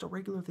that was just a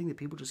regular thing that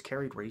people just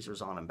carried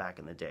razors on him back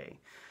in the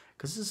day,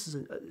 because this is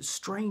a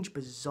strange,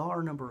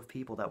 bizarre number of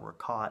people that were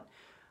caught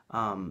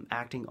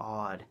acting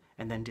odd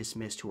and then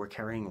dismissed, who were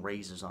carrying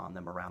razors on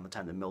them around the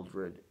time that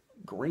Mildred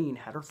Green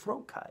had her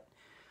throat cut.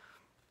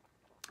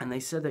 And they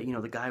said that,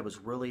 the guy was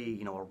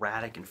really,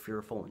 erratic and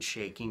fearful and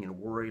shaking and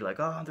worried, like,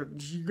 "Oh, you're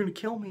going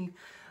to kill me."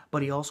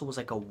 But he also was,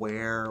 like,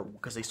 aware,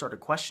 because they started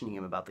questioning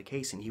him about the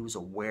case, and he was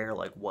aware,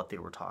 like, what they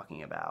were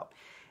talking about.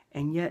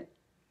 And yet,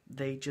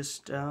 they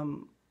just,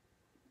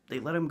 they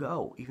let him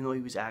go, even though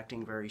he was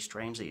acting very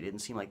strangely. It didn't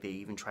seem like they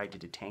even tried to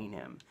detain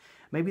him.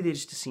 Maybe they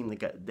just assumed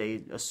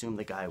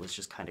the guy was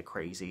just kind of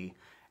crazy,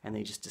 and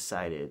they just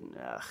decided,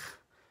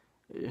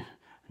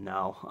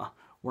 no,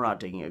 we're not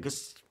taking it,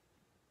 because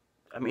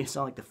it's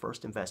not like the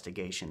first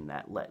investigation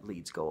that let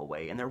leads go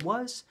away. And there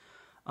was,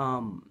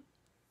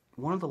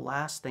 one of the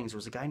last things, there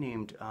was a guy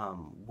named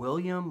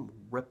William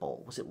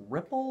Ripple. Was it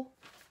Ripple?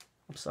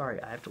 I'm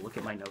sorry, I have to look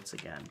at my notes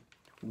again.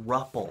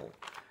 Rupple.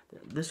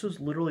 This was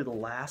literally the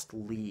last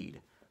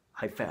lead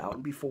I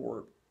found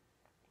before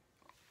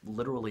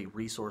literally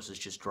resources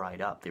just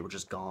dried up. They were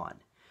just gone.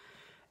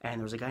 And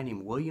there was a guy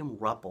named William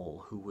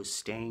Rupple who was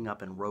staying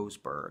up in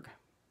Roseburg,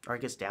 or I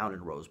guess down in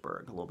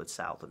Roseburg, a little bit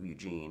south of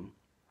Eugene,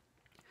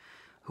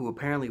 who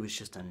apparently was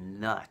just a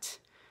nut.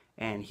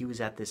 And he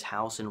was at this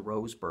house in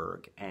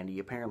Roseburg, and he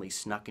apparently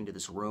snuck into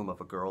this room of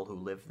a girl who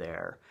lived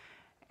there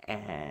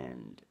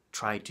and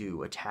tried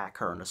to attack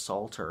her and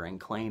assault her, and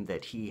claimed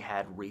that he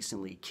had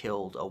recently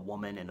killed a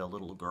woman and a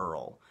little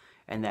girl,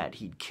 and that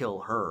he'd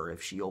kill her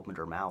if she opened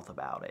her mouth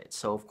about it.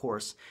 So, of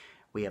course,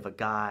 we have a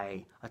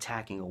guy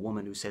attacking a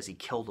woman who says he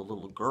killed a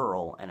little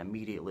girl, and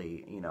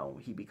immediately,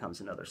 he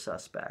becomes another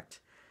suspect.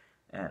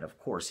 And of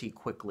course, he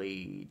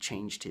quickly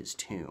changed his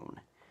tune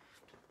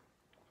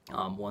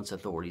once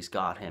authorities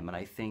got him, and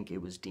I think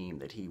it was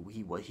deemed that he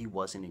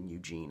wasn't in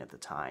Eugene at the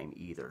time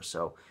either.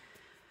 So,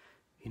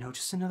 you know,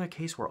 just another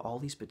case where all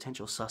these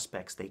potential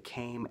suspects, they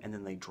came and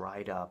then they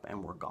dried up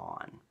and were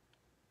gone.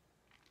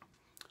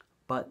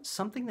 But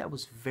something that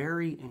was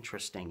very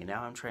interesting, and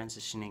now I'm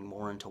transitioning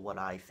more into what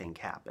I think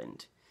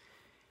happened,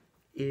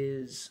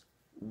 is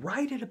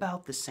right at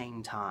about the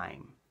same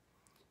time,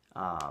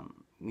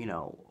 you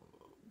know,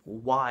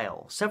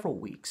 several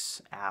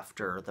weeks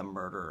after the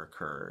murder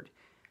occurred,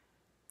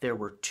 there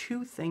were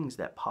two things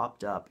that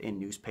popped up in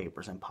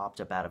newspapers and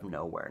popped up out of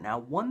nowhere. Now,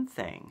 one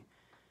thing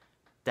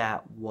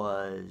that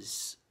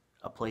was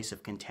a place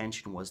of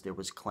contention was there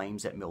was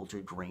claims that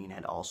Mildred Green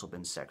had also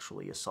been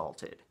sexually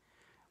assaulted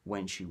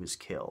when she was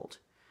killed.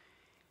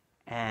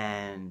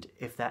 And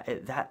if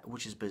that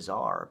which is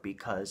bizarre,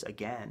 because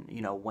again,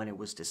 you know, when it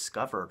was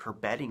discovered, her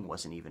bedding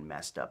wasn't even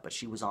messed up, but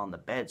she was on the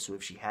bed. So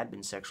if she had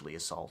been sexually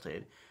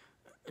assaulted,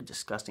 a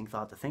disgusting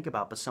thought to think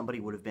about, but somebody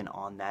would have been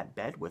on that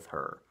bed with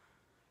her.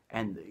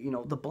 And, you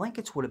know, the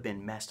blankets would have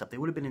been messed up. They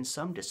would have been in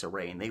some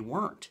disarray, and they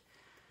weren't.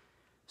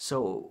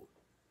 So,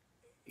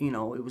 you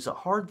know, it was a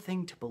hard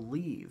thing to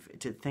believe,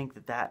 to think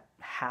that that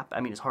happened.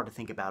 I mean, it's hard to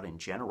think about in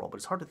general, but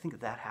it's hard to think that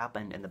that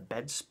happened and the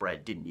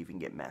bedspread didn't even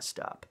get messed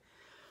up.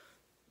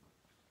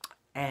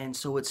 And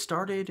so it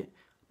started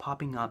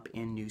popping up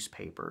in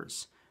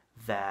newspapers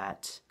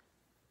that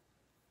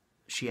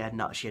she had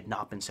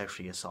not been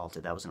sexually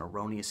assaulted. That was an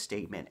erroneous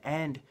statement.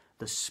 And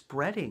the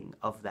spreading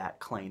of that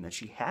claim that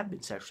she had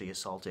been sexually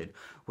assaulted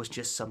was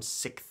just some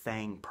sick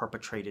thing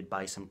perpetrated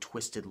by some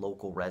twisted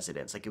local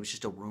residents. Like, it was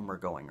just a rumor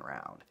going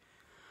around.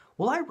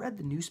 Well, I read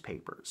the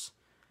newspapers,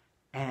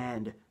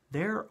 and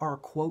there are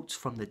quotes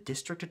from the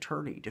District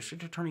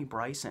Attorney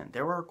Bryson.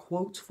 There are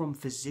quotes from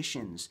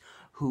physicians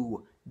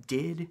who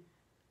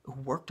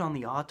worked on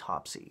the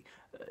autopsy,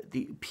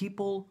 the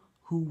people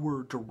who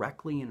were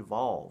directly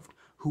involved,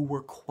 who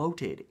were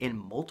quoted in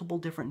multiple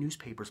different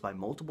newspapers by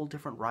multiple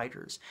different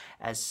writers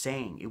as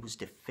saying it was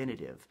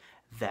definitive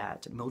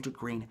that Mildred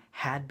Green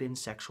had been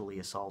sexually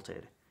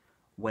assaulted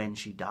when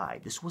she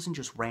died. This wasn't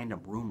just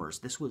random rumors.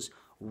 This was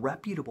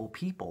reputable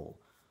people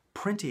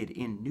printed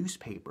in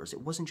newspapers.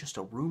 It wasn't just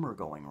a rumor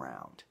going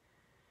around.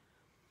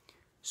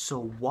 So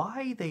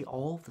why they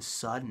all of a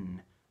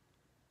sudden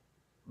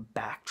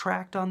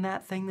backtracked on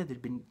that thing that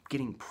had been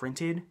getting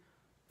printed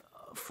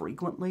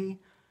frequently,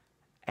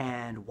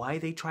 and why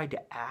they tried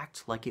to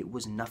act like it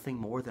was nothing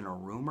more than a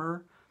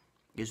rumor,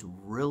 is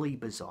really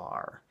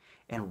bizarre.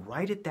 And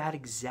right at that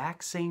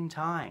exact same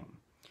time,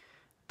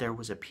 there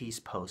was a piece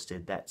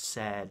posted that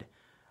said,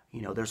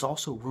 you know, there's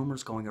also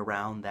rumors going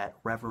around that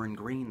Reverend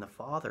Green, the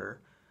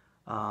father,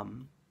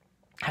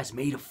 has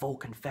made a full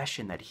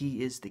confession that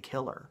he is the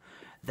killer.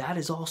 That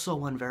is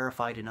also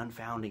unverified and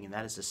unfounding, and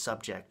that is a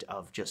subject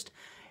of just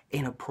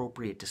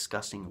inappropriate,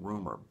 disgusting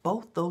rumor.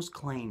 Both those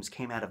claims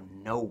came out of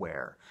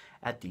nowhere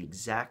at the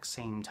exact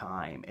same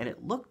time, and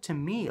it looked to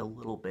me a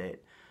little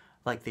bit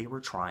like they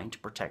were trying to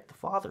protect the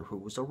father, who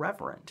was a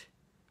reverend.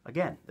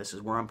 Again, this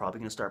is where I'm probably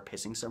going to start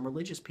pissing some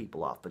religious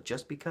people off, but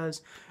just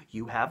because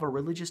you have a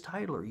religious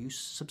title or you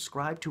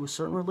subscribe to a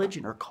certain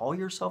religion or call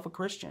yourself a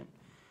Christian,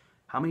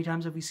 how many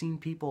times have we seen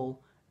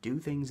people do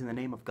things in the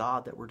name of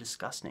God that were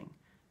disgusting?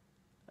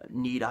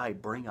 Need I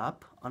bring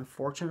up,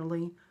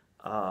 unfortunately,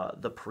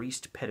 the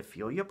priest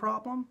pedophilia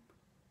problem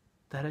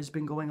that has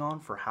been going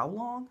on for how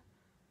long?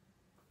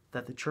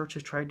 That the church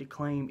has tried to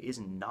claim is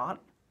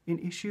not an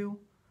issue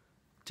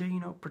to, you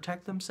know,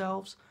 protect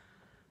themselves.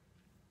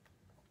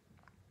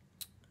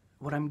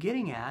 What I'm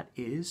getting at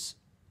is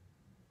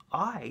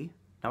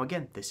now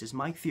again, this is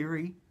my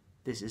theory.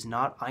 This is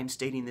not, I'm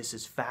stating this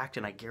as fact,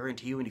 and I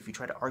guarantee you, and if you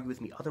try to argue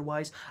with me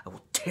otherwise, I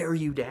will tear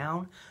you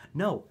down.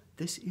 No,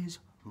 this is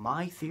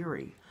my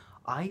theory.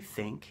 I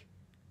think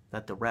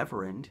that the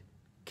Reverend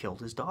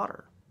killed his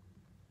daughter.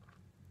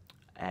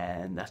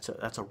 And that's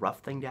a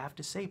rough thing to have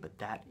to say, but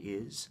that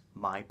is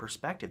my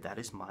perspective. That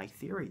is my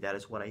theory. That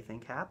is what I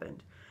think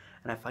happened.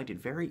 And I find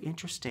it very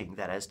interesting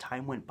that as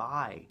time went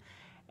by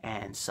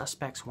and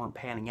suspects weren't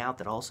panning out,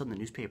 that all of a sudden the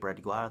newspaper had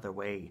to go out of their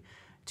way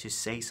to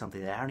say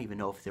something that I don't even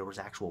know if there was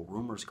actual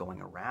rumors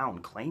going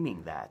around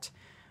claiming that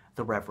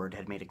the Reverend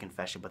had made a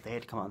confession, but they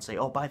had to come out and say,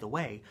 oh, by the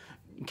way,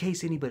 in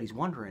case anybody's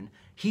wondering,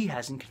 he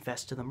hasn't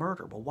confessed to the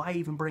murder. Well, why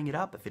even bring it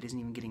up if it isn't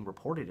even getting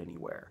reported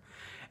anywhere?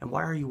 And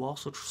why are you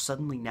also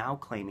suddenly now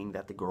claiming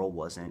that the girl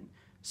wasn't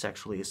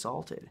sexually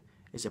assaulted?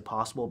 Is it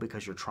possible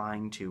because you're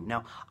trying to...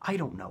 Now, I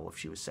don't know if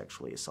she was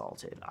sexually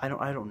assaulted. I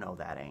don't know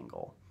that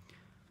angle.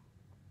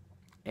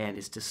 And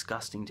it's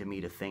disgusting to me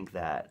to think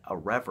that a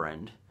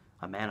reverend,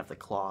 a man of the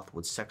cloth,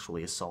 would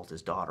sexually assault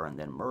his daughter and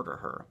then murder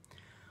her.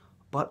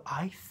 But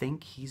I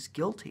think he's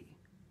guilty.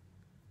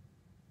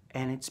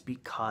 And it's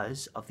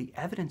because of the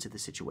evidence of the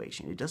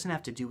situation. It doesn't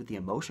have to do with the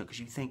emotion, because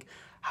you think,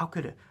 how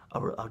could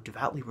a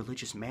devoutly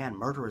religious man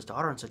murder his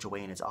daughter in such a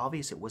way? And it's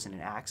obvious it wasn't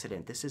an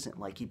accident. This isn't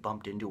like he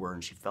bumped into her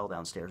and she fell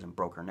downstairs and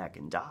broke her neck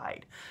and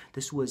died.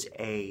 This was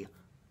a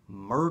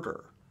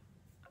murder.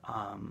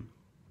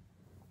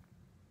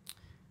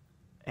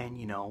 And,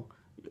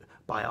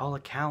 by all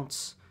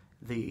accounts,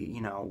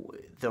 the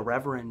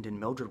Reverend and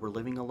Mildred were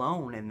living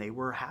alone and they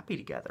were happy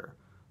together.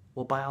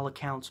 Well, by all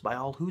accounts, by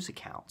all whose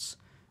accounts?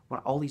 When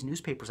all these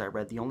newspapers I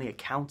read, the only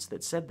accounts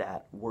that said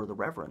that were the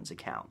Reverend's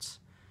accounts.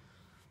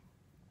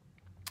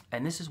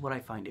 And this is what I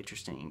find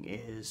interesting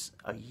is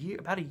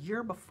about a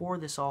year before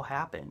this all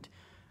happened,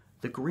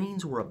 the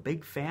Greens were a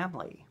big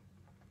family.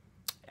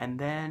 And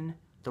then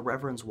the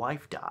Reverend's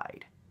wife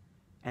died.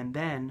 And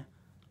then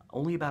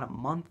only about a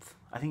month,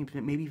 I think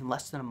maybe even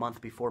less than a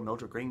month before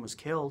Mildred Green was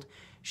killed,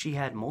 she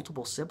had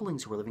multiple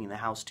siblings who were living in the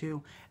house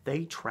too.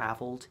 They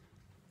traveled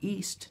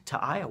east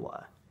to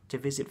Iowa to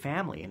visit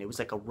family, and it was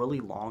like a really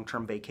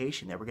long-term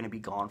vacation. They were going to be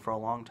gone for a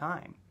long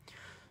time.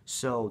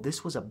 So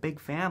this was a big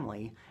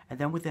family, and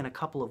then within a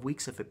couple of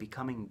weeks of it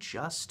becoming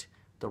just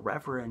the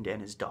Reverend and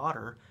his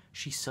daughter,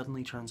 she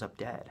suddenly turns up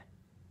dead.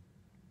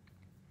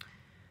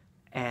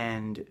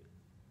 And,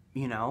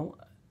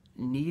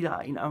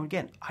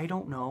 again, I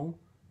don't know.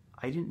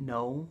 I didn't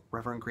know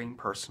Reverend Green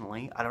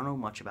personally. I don't know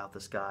much about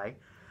this guy,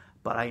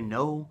 but I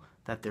know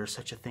that there's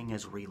such a thing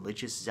as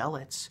religious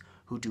zealots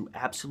who do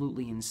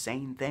absolutely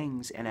insane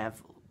things and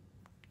have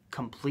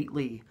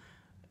completely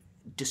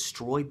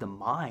destroyed the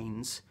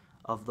minds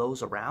of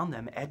those around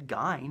them. Ed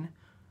Gein,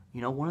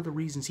 one of the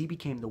reasons he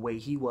became the way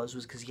he was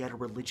because he had a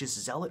religious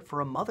zealot for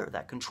a mother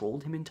that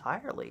controlled him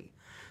entirely.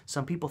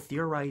 Some people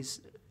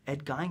theorize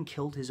Ed Gein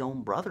killed his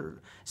own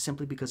brother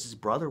simply because his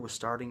brother was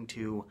starting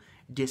to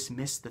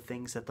dismiss the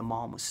things that the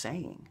mom was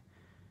saying.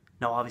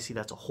 Now, obviously,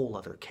 that's a whole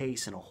other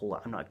case and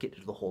I'm not getting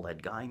to the whole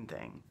Ed Gein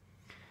thing.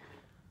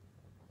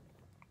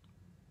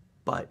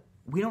 But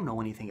we don't know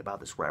anything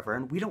about this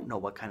Reverend. We don't know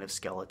what kind of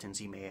skeletons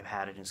he may have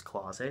had in his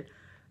closet.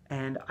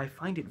 And I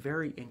find it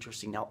very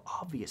interesting. Now,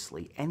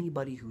 obviously,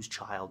 anybody whose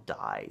child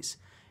dies,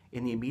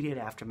 in the immediate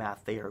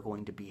aftermath, they are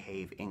going to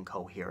behave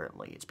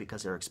incoherently. It's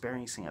because they're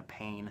experiencing a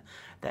pain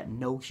that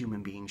no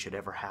human being should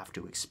ever have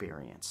to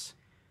experience.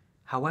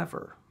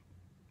 However,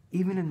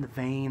 even in the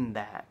vein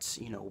that,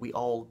 we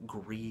all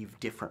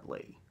grieve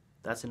differently,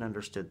 that's an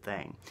understood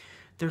thing,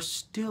 there's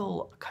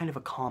still kind of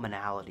a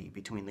commonality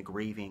between the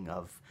grieving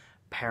of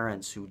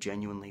parents who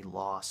genuinely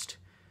lost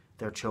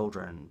their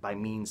children by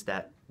means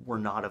that were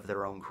not of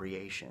their own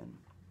creation.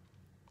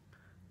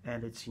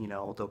 And it's,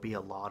 there'll be a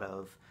lot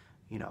of,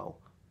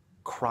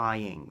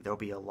 crying. There'll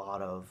be a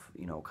lot of,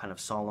 kind of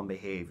solemn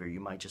behavior.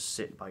 You might just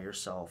sit by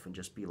yourself and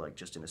just be like,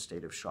 just in a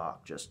state of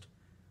shock, just,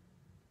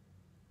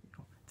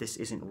 this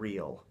isn't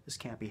real. This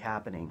can't be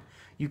happening.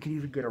 You can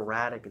even get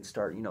erratic and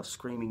start,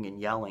 screaming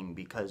and yelling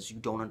because you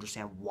don't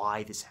understand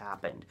why this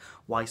happened,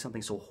 why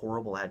something so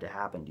horrible had to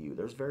happen to you.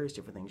 There's various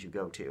different things you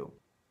go to.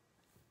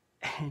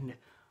 And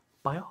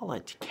by all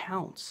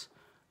accounts,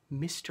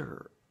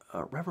 Mr.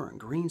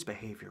 Reverend Green's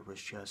behavior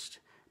was just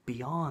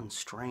beyond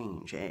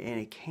strange, and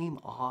it came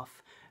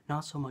off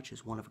not so much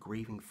as one of a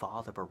grieving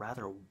father, but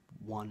rather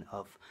one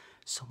of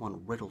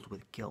someone riddled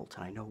with guilt.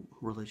 And I know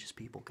religious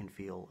people can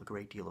feel a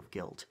great deal of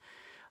guilt.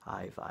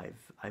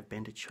 I've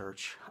been to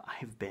church.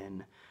 I've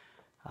been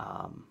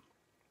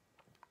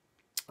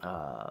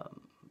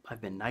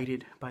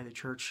knighted by the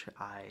church.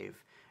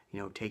 I've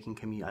taken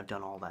communion. I've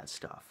done all that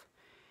stuff.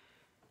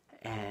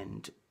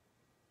 And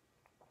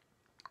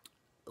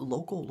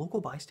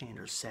local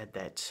bystanders said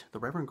that the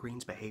Reverend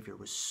Green's behavior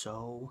was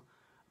so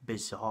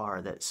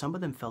bizarre that some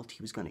of them felt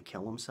he was going to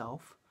kill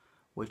himself,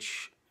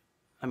 which,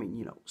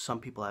 some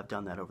people have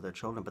done that over their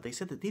children, but they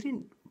said that they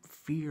didn't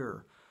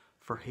fear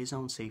for his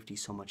own safety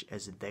so much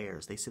as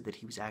theirs. They said that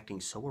he was acting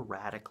so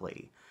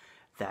erratically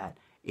that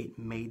it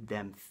made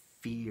them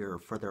fear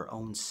for their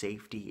own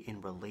safety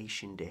in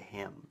relation to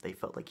him. They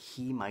felt like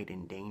he might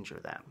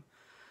endanger them,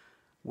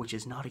 which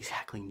is not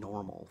exactly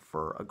normal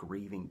for a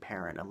grieving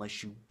parent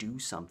unless you do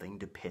something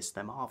to piss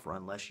them off or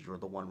unless you're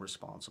the one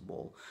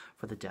responsible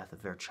for the death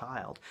of their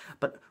child.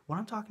 But what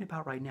I'm talking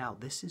about right now,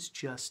 this is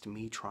just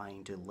me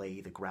trying to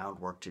lay the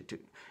groundwork to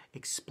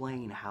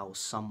explain how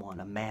someone,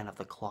 a man of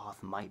the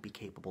cloth, might be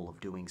capable of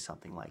doing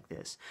something like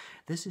this.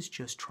 This is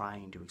just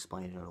trying to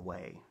explain it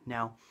away.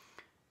 Now,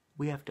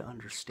 we have to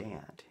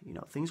understand,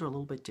 things are a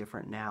little bit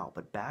different now,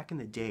 but back in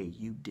the day,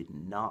 you did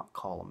not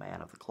call a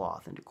man of the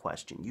cloth into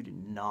question. You did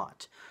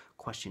not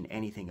question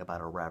anything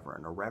about a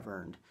reverend. A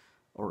reverend,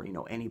 or,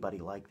 anybody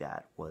like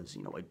that was,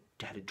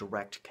 had a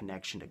direct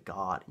connection to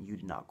God, and you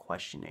did not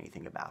question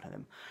anything about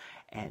him.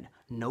 And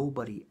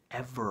nobody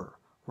ever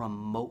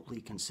remotely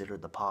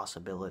considered the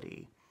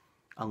possibility,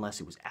 unless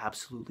it was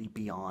absolutely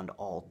beyond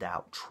all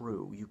doubt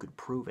true, you could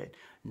prove it.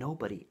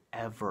 Nobody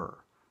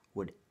ever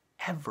would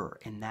ever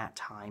in that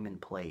time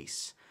and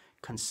place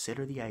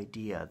consider the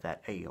idea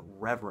that a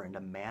reverend, a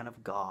man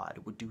of God,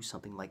 would do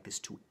something like this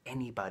to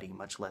anybody,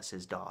 much less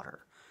his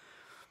daughter.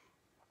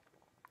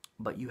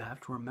 But you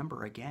have to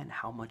remember again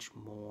how much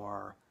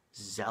more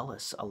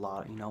zealous a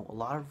lot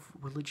of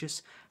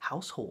religious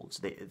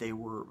households,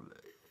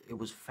 it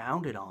was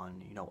founded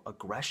on,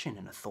 aggression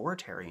and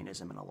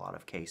authoritarianism in a lot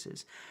of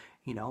cases.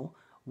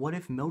 What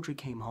if Mildred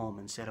came home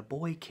and said, a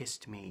boy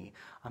kissed me,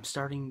 I'm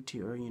starting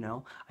to,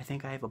 or, I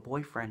think I have a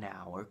boyfriend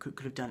now, or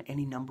could have done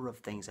any number of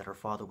things that her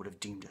father would have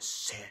deemed a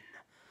sin,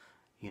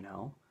 you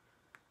know?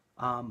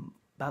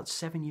 About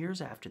 7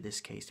 years after this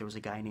case, there was a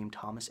guy named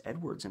Thomas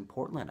Edwards in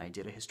Portland. I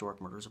did a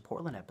Historic Murders of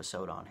Portland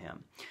episode on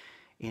him.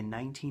 In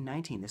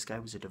 1919, this guy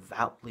was a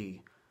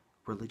devoutly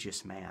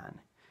religious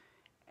man.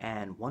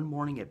 And one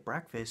morning at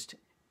breakfast,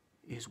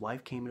 his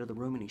wife came into the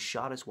room and he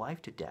shot his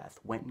wife to death.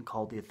 Went and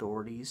called the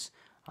authorities.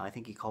 I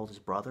think he called his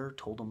brother,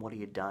 told him what he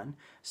had done,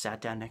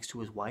 sat down next to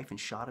his wife and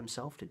shot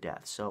himself to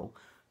death. So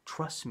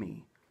trust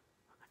me,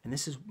 and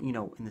this is,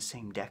 in the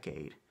same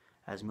decade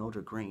as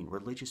Mildred Green,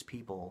 religious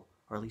people,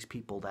 or at least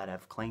people that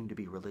have claimed to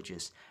be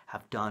religious,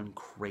 have done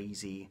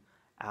crazy,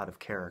 out of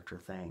character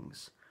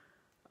things.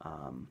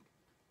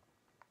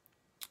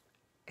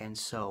 And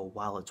so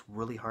while it's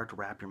really hard to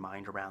wrap your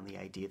mind around the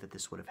idea that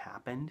this would have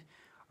happened,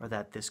 or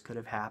that this could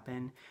have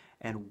happened,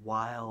 and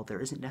while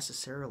there isn't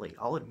necessarily,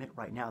 I'll admit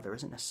right now, there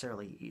isn't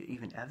necessarily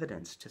even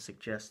evidence to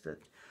suggest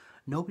that,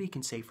 nobody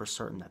can say for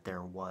certain that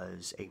there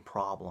was a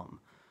problem,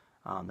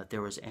 that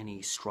there was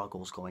any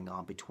struggles going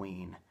on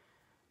between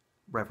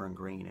Reverend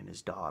Green and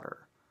his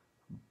daughter.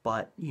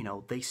 But,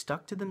 they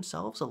stuck to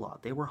themselves a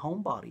lot. They were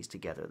homebodies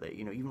together. They,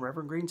 even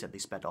Reverend Green said they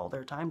spent all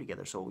their time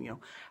together. So,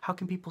 how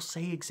can people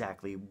say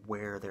exactly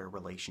where their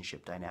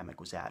relationship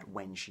dynamic was at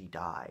when she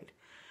died?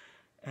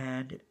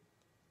 And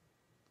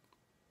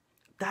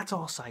that's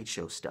all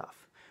sideshow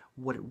stuff.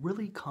 What it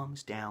really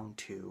comes down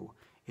to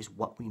is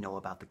what we know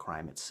about the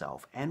crime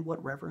itself and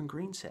what Reverend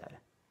Green said.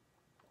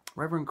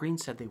 Reverend Green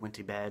said they went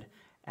to bed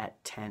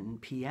at 10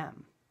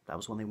 p.m. That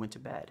was when they went to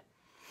bed.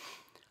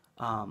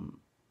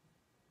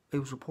 It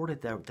was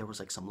reported that there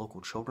was like some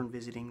local children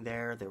visiting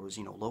there. There was,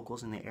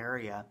 locals in the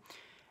area.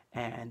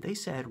 And they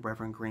said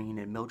Reverend Green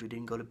and Mildred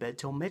didn't go to bed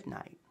till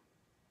midnight.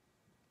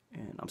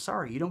 And I'm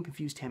sorry, you don't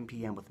confuse 10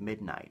 p.m. with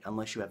midnight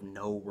unless you have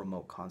no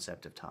remote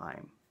concept of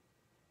time.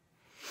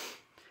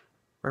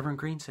 Reverend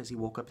Green says he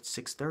woke up at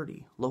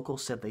 6:30.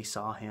 Locals said they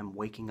saw him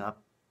waking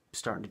up,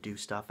 starting to do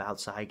stuff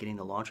outside, getting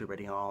the laundry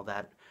ready and all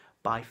that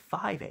by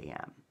 5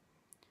 a.m.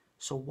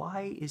 So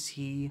why is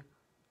he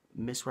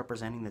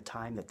misrepresenting the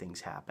time that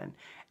things happen?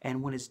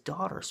 And when his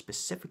daughter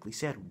specifically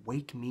said,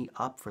 wake me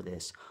up for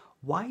this,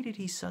 why did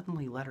he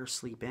suddenly let her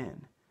sleep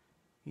in?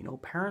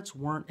 Parents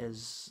weren't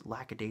as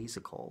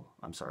lackadaisical,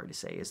 I'm sorry to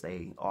say, as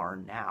they are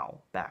now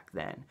back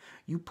then.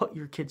 You put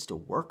your kids to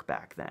work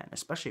back then,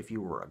 especially if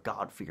you were a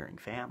God-fearing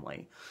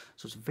family.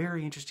 So it's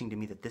very interesting to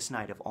me that this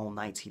night of all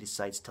nights he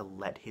decides to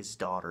let his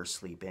daughter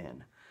sleep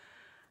in.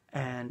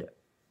 And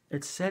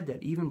it's said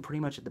that even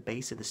pretty much at the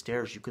base of the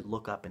stairs you could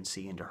look up and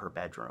see into her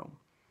bedroom.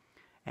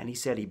 And he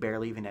said he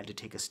barely even had to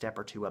take a step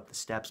or two up the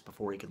steps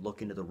before he could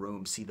look into the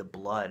room, see the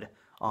blood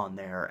on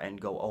there, and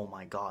go, oh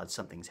my God,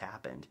 something's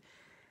happened.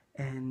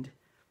 And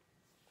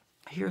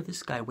here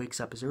this guy wakes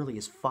up as early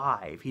as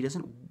 5. He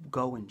doesn't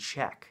go and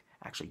check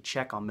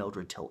on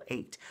Mildred till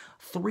 8.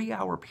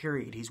 3-hour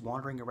period he's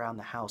wandering around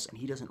the house and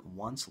he doesn't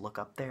once look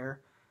up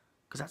there,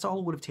 because that's all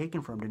it would have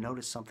taken for him to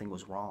notice something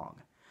was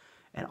wrong.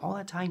 And all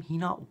that time he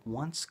not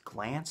once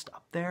glanced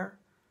up there.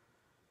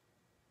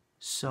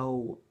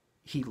 So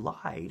he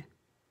lied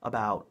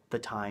about the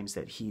times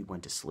that he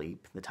went to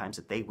sleep, the times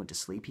that they went to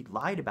sleep. He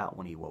lied about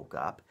when he woke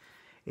up.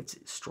 It's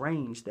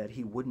strange that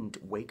he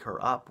wouldn't wake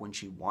her up when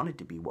she wanted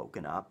to be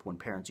woken up, when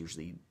parents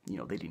usually,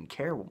 they didn't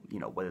care,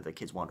 whether the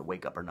kids wanted to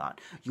wake up or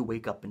not. You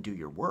wake up and do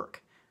your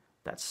work.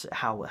 That's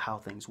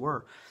how things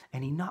were.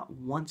 And he not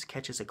once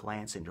catches a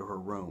glance into her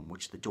room,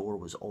 which the door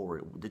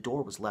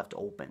was left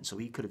open, so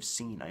he could have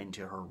seen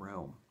into her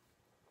room.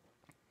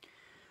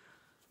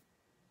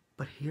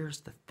 But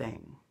here's the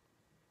thing.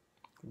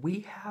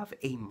 We have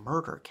a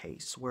murder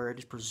case where it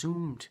is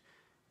presumed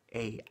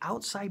a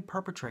outside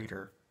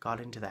perpetrator got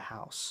into the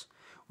house.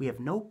 We have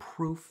no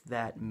proof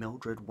that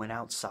Mildred went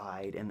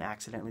outside and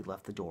accidentally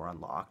left the door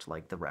unlocked,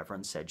 like the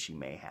Reverend said she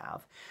may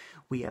have.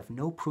 We have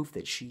no proof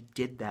that she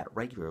did that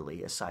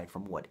regularly, aside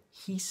from what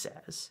he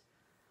says.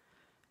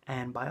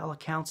 And by all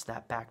accounts,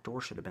 that back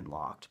door should have been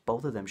locked.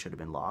 Both of them should have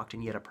been locked,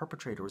 and yet a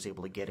perpetrator was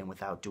able to get in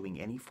without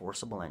doing any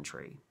forcible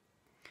entry.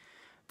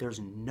 There's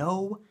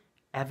no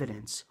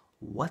evidence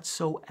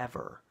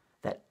whatsoever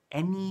that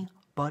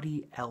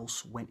anybody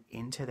else went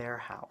into their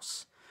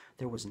house.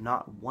 There was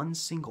not one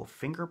single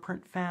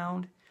fingerprint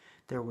found.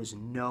 There was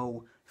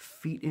no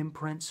feet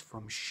imprints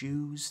from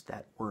shoes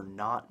that were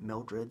not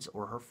Mildred's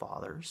or her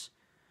father's.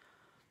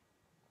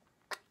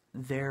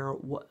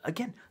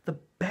 Again, the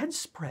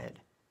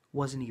bedspread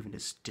wasn't even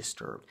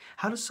disturbed.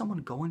 How does someone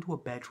go into a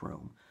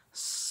bedroom,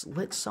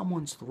 slit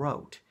someone's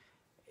throat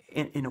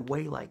in a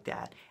way like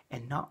that,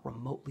 and not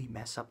remotely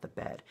mess up the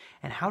bed?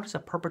 And how does a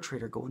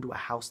perpetrator go into a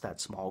house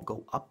that small,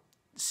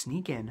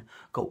 sneak in,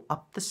 go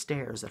up the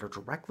stairs that are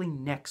directly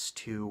next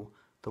to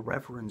the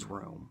Reverend's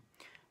room,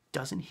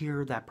 doesn't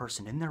hear that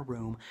person in their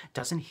room,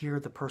 doesn't hear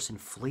the person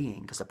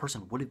fleeing, because the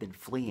person would have been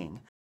fleeing,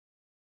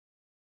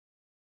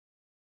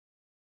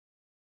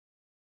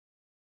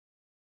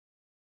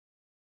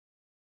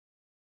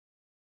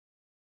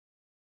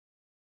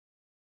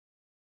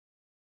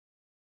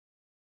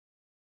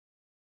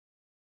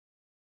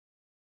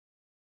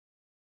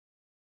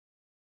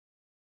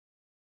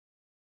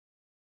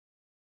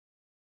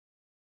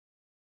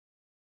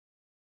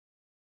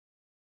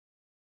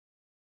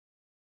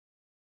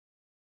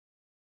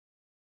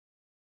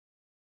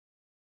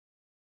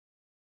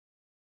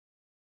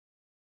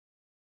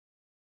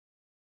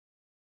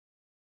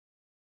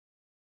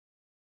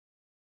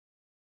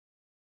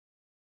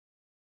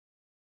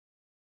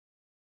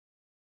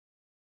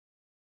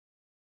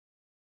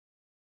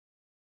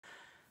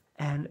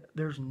 And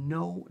there's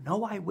no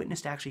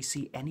eyewitness to actually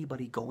see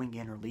anybody going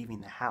in or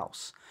leaving the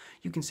house.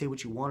 You can say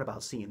what you want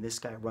about seeing this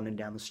guy running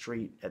down the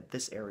street at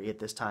this area at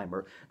this time,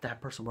 or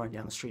that person running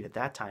down the street at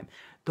that time.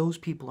 Those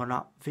people are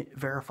not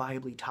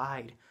verifiably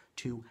tied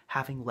to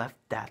having left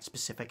that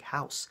specific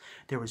house.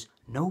 There was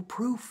no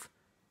proof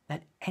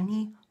that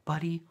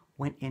anybody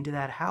went into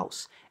that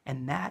house.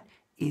 And that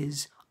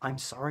is, I'm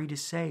sorry to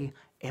say,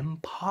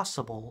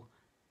 impossible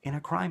in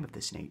a crime of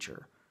this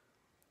nature.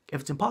 If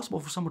it's impossible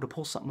for someone to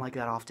pull something like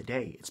that off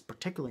today, it's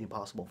particularly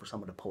impossible for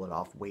someone to pull it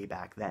off way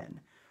back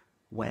then,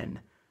 when,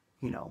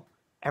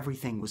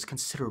 everything was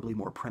considerably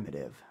more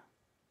primitive.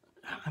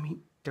 I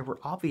mean, there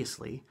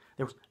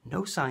was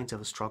no signs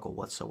of a struggle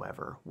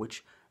whatsoever,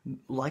 which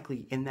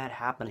likely in that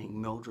happening,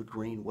 Mildred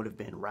Green would have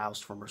been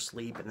roused from her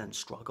sleep and then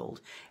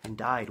struggled and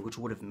died, which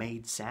would have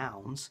made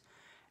sounds,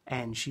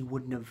 and she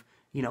wouldn't have,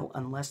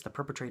 unless the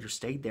perpetrator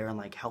stayed there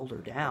and held her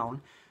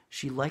down,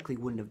 she likely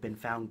wouldn't have been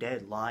found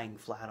dead lying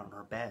flat on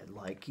her bed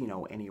like,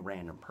 any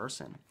random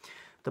person.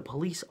 The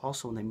police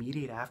also, in the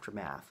immediate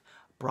aftermath,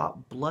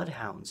 brought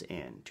bloodhounds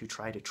in to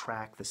try to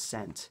track the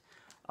scent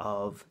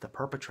of the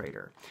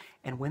perpetrator.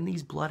 And when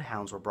these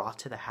bloodhounds were brought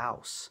to the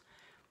house,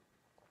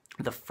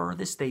 the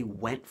furthest they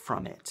went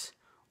from it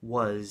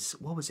was,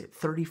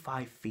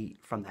 35 feet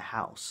from the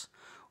house.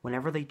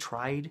 Whenever they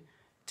tried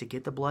to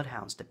get the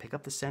bloodhounds to pick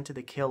up the scent of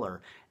the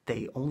killer,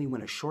 they only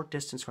went a short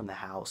distance from the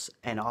house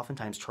and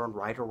oftentimes turned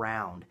right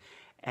around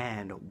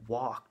and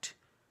walked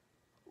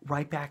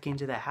right back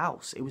into the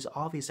house. It was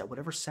obvious that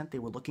whatever scent they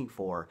were looking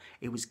for,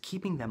 it was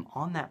keeping them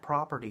on that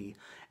property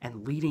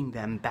and leading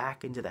them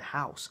back into the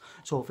house.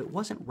 So if it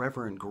wasn't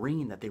Reverend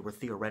Green that they were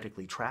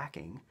theoretically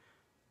tracking,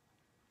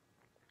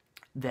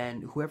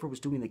 then whoever was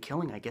doing the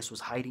killing, I guess,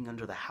 was hiding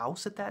under the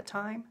house at that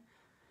time.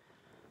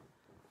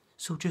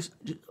 So just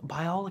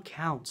by all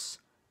accounts,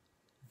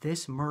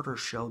 this murder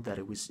showed that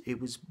it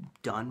was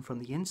done from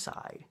the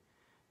inside.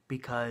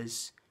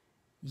 Because,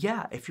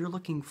 yeah, if you're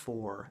looking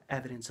for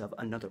evidence of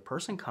another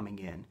person coming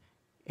in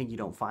and you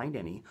don't find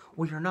any,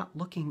 well, you're not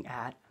looking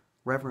at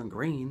Reverend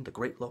Green, the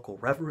great local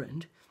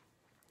Reverend.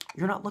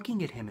 You're not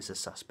looking at him as a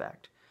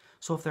suspect.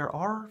 So if there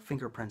are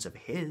fingerprints of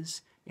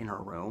his in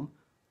her room,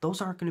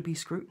 those aren't going to be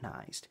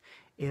scrutinized.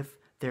 If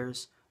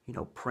there's,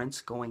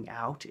 prints going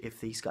out,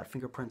 if he's got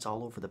fingerprints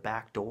all over the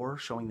back door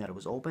showing that it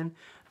was open,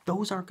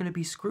 those aren't going to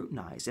be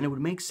scrutinized. And it would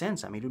make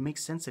sense. I mean, it would make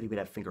sense that he would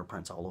have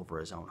fingerprints all over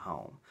his own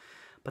home.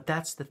 But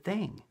that's the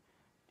thing,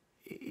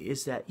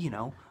 is that,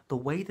 the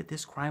way that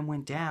this crime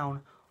went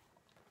down,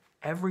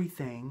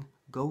 everything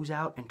goes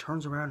out and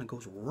turns around and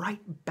goes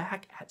right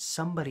back at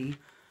somebody,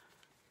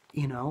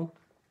 in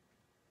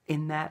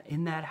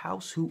that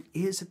house, who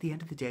is, at the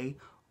end of the day,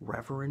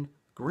 Reverend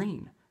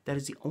Green. That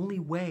is the only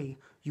way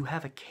you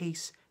have a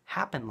case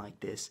happen like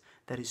this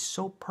that is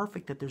so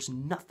perfect that there's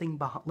nothing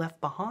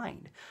left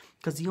behind.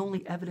 Because the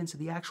only evidence of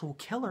the actual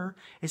killer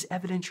is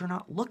evidence you're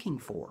not looking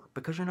for,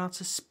 because you're not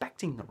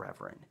suspecting the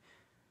Reverend.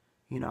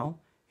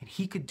 And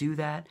he could do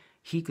that.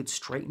 He could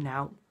straighten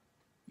out,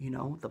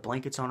 the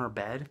blankets on her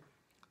bed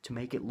to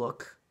make it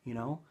look,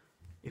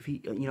 if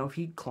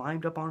he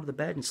climbed up onto the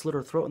bed and slit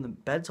her throat and the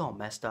bed's all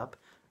messed up,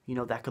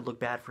 that could look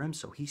bad for him.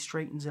 So he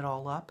straightens it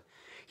all up.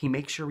 He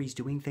makes sure he's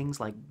doing things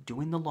like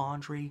doing the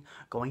laundry,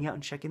 going out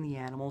and checking the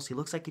animals. He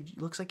looks like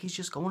he's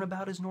just going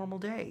about his normal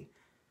day.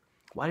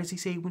 Why does he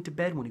say he went to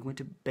bed when he went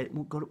to bed?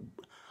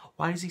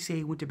 Why does he say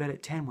he went to bed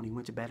at 10 when he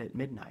went to bed at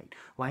midnight?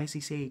 Why does he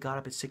say he got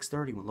up at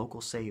 6:30 when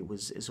locals say it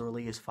was as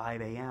early as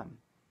 5 a.m.?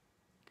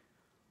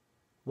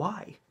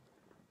 Why?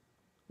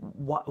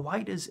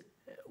 Why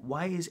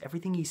is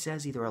everything he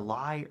says either a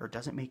lie or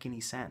doesn't make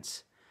any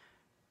sense?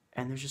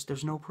 And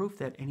there's no proof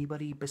that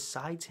anybody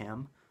besides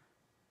him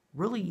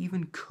really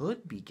even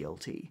could be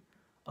guilty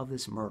of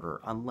this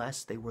murder,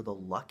 unless they were the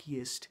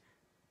luckiest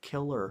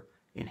killer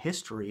in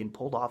history and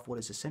pulled off what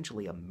is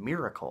essentially a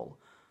miracle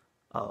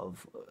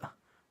of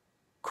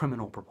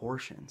criminal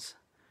proportions.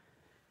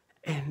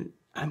 And,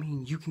 I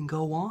mean, you can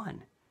go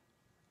on.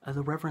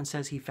 The Reverend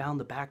says he found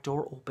the back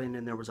door open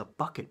and there was a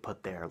bucket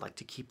put there,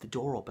 to keep the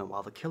door open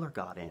while the killer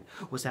got in.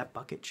 Was that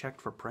bucket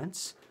checked for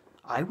prints?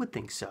 I would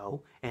think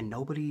so. And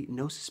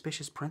no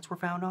suspicious prints were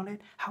found on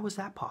it? How is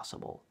that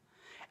possible?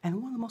 And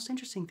one of the most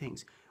interesting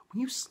things, when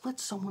you slit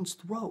someone's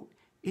throat,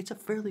 it's a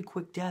fairly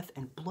quick death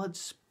and blood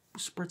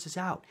spritzes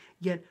out.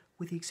 Yet,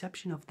 with the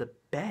exception of the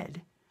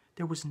bed,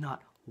 there was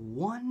not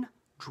one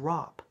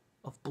drop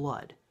of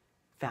blood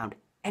found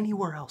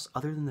anywhere else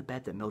other than the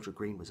bed that Mildred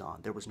Green was on.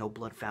 There was no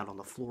blood found on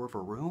the floor of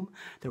her room.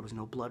 There was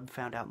no blood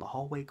found out in the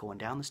hallway, going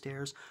down the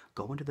stairs,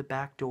 going to the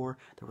back door.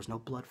 There was no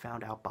blood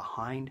found out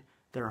behind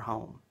their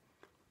home.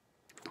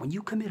 When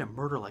you commit a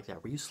murder like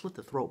that, where you slit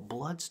the throat,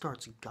 blood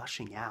starts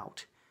gushing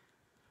out.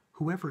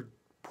 Whoever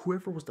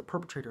was the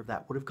perpetrator of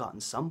that would have gotten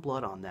some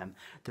blood on them.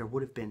 There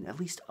would have been at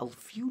least a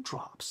few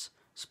drops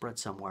spread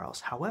somewhere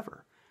else.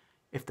 However,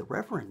 if the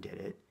Reverend did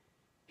it,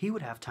 he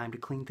would have time to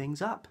clean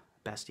things up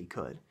best he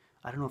could.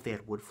 I don't know if they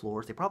had wood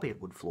floors. They probably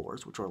had wood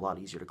floors, which are a lot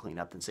easier to clean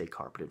up than, say,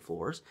 carpeted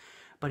floors.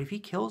 But if he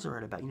kills her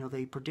at about,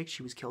 they predict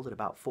she was killed at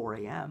about 4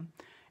 a.m.,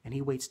 and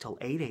he waits till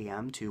 8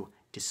 a.m. to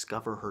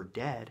discover her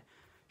dead,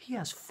 he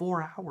has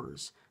 4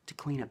 hours to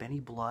clean up any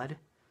blood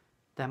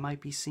that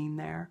might be seen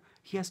there.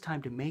 He has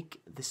time to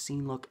make the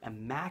scene look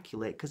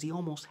immaculate, because he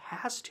almost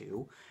has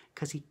to,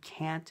 because he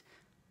can't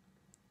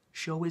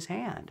show his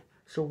hand.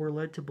 So we're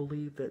led to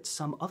believe that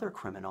some other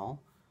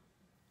criminal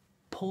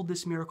pulled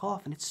this miracle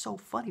off. And it's so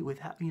funny with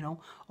how,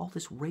 all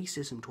this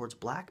racism towards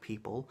black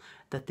people,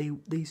 that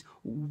these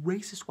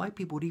racist white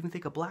people would even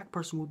think a black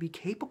person would be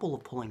capable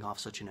of pulling off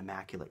such an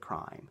immaculate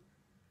crime.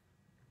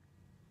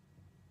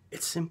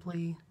 It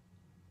simply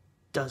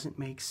doesn't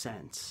make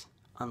sense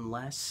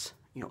unless,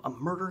 a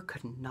murder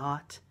could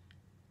not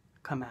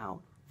come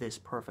out this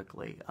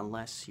perfectly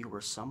unless you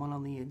were someone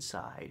on the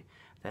inside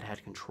that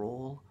had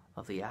control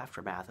of the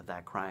aftermath of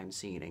that crime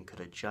scene and could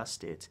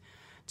adjust it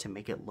to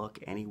make it look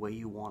any way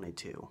you wanted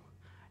to.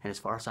 And as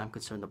far as I'm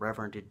concerned, the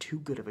Reverend did too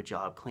good of a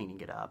job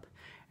cleaning it up,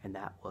 and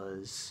that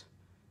was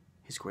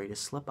his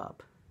greatest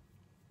slip-up.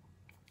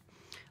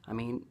 I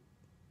mean,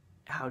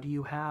 how do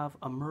you have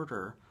a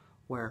murder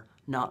where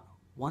not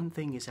one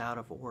thing is out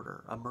of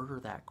order, a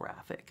murder that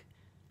graphic,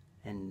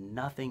 and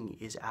nothing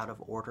is out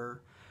of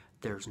order?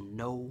 There's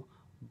no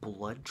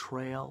blood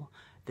trail.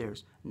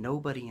 There's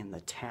nobody in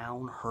the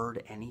town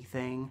heard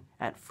anything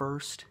at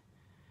first.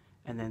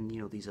 And then,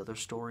 these other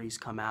stories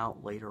come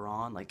out later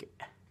on. Like,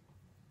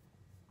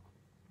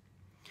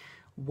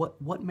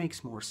 what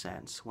makes more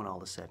sense when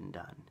all is said and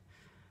done?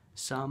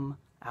 Some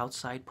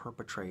outside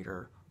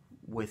perpetrator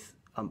with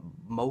a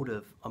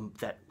motive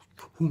that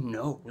who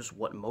knows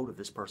what motive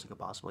this person could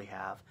possibly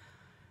have,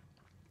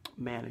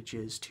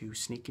 manages to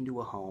sneak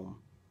into a home,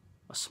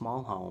 a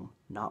small home,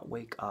 not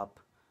wake up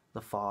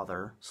the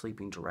father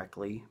sleeping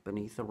directly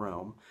beneath the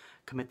room,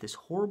 commit this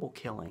horrible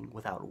killing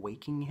without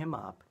waking him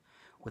up,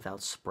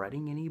 without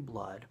spreading any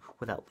blood,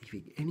 without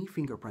leaving any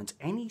fingerprints,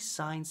 any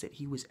signs that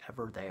he was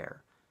ever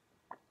there.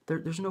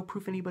 There's no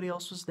proof anybody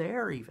else was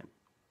there even.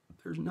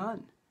 There's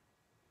none.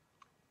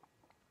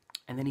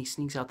 And then he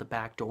sneaks out the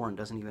back door and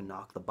doesn't even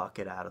knock the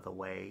bucket out of the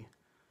way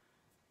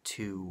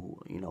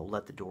to,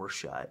 let the door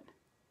shut.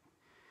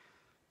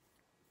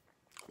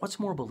 What's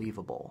more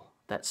believable?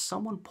 That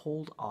someone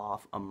pulled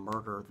off a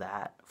murder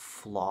that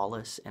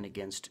flawless and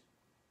against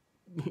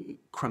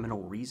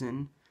criminal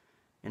reason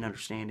in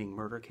understanding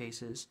murder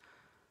cases,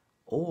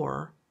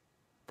 or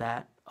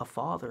that a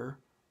father,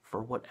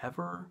 for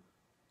whatever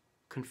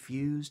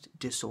confused,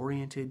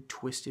 disoriented,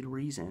 twisted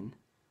reason,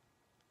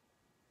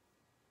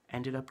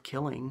 ended up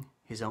killing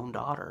his own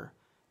daughter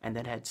and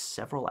then had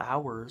several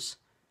hours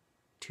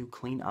to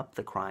clean up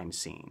the crime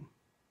scene,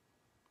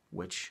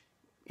 which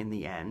in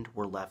the end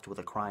we're left with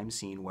a crime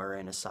scene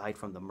wherein, aside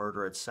from the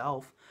murder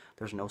itself,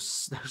 there's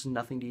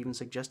nothing to even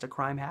suggest a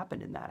crime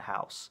happened in that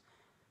house.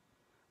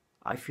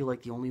 I feel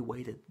like the only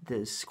way that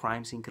this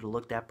crime scene could have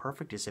looked that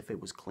perfect is if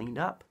it was cleaned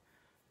up.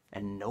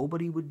 And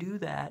nobody would do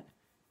that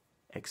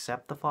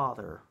except the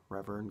father,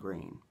 Reverend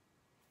Green.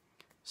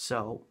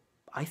 So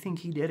I think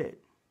he did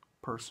it,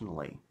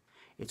 personally.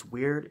 It's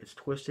weird, it's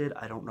twisted.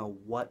 I don't know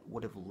what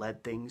would have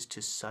led things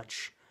to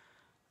such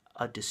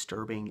a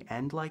disturbing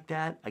end like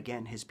that.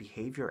 Again, his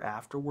behavior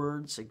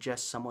afterwards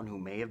suggests someone who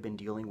may have been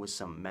dealing with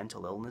some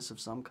mental illness of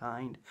some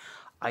kind.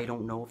 I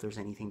don't know if there's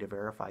anything to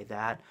verify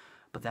that.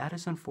 But that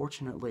is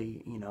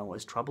unfortunately,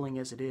 as troubling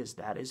as it is,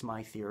 that is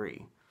my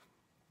theory.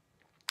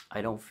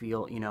 I don't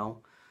feel,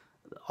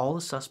 all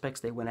the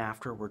suspects they went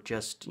after were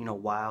just,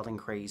 wild and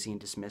crazy and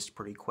dismissed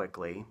pretty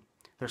quickly.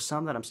 There's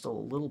some that I'm still a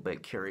little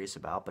bit curious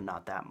about, but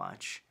not that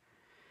much.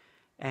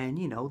 And,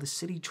 the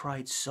city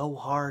tried so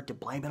hard to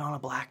blame it on a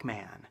black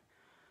man.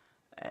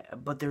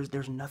 But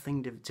there's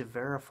nothing to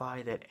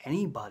verify that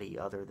anybody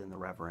other than the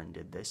Reverend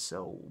did this.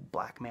 So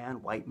black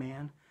man, white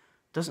man,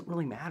 doesn't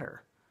really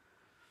matter.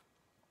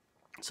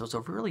 So it's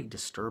a really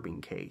disturbing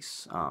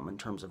case in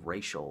terms of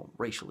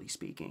racially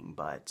speaking,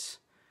 but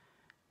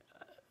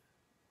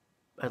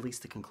at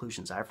least the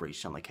conclusions I've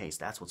reached on the case,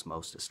 that's what's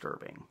most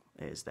disturbing,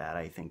 is that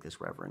I think this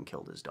Reverend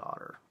killed his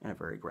daughter in a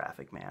very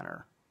graphic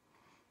manner.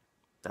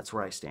 That's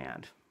where I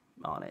stand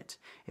on it.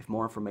 If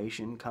more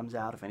information comes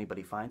out, if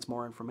anybody finds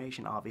more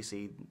information,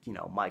 obviously,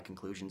 my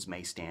conclusions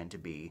may stand to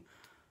be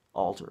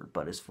altered.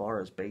 But as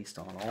far as based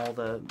on all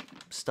the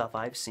stuff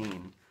I've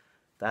seen,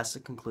 that's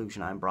the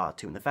conclusion I'm brought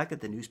to. And the fact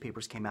that the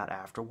newspapers came out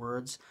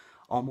afterwards,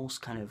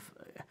 almost kind of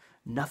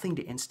nothing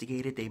to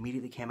instigate it, they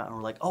immediately came out and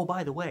were like, oh,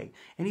 by the way,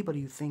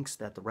 anybody who thinks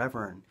that the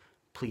Reverend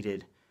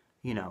pleaded,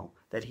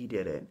 that he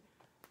did it,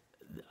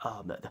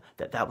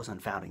 that was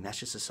unfounding. That's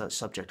just a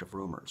subject of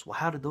rumors. Well,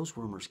 how did those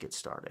rumors get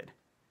started?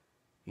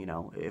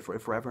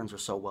 If Reverends are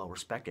so well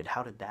respected,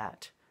 how did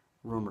that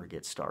rumor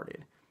get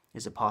started?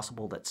 Is it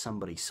possible that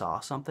somebody saw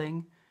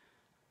something?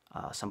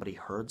 Somebody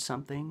heard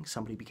something,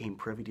 somebody became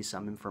privy to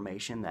some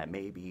information that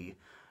maybe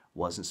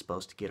wasn't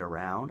supposed to get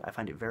around? I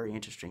find it very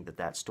interesting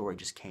that story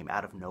just came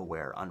out of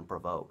nowhere,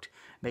 unprovoked.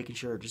 Making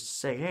sure just to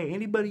say, hey,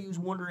 anybody who's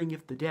wondering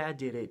if the dad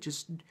did it,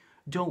 just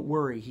don't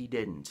worry, he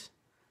didn't.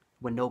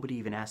 When nobody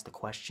even asked the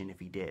question if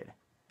he did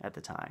at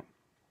the time.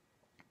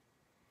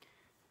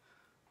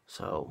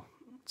 So,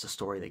 it's a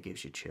story that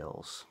gives you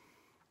chills.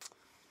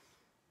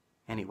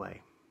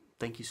 Anyway,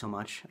 thank you so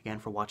much again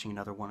for watching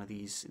another one of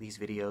these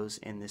videos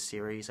in this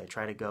series. I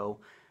try to go,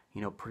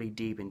 pretty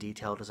deep and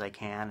detailed as I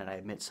can, and I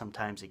admit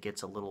sometimes it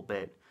gets a little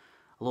bit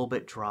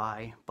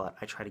dry, but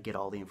I try to get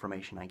all the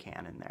information I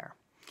can in there.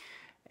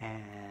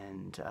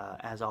 And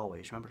as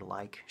always, remember to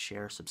like,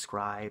 share,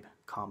 subscribe,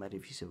 comment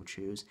if you so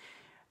choose.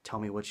 Tell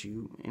me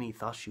any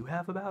thoughts you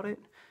have about it,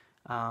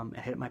 and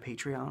hit my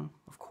Patreon,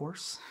 of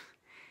course.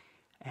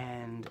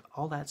 And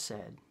all that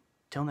said,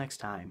 till next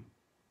time,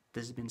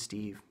 this has been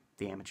Steve,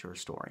 the Amateur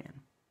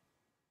Historian.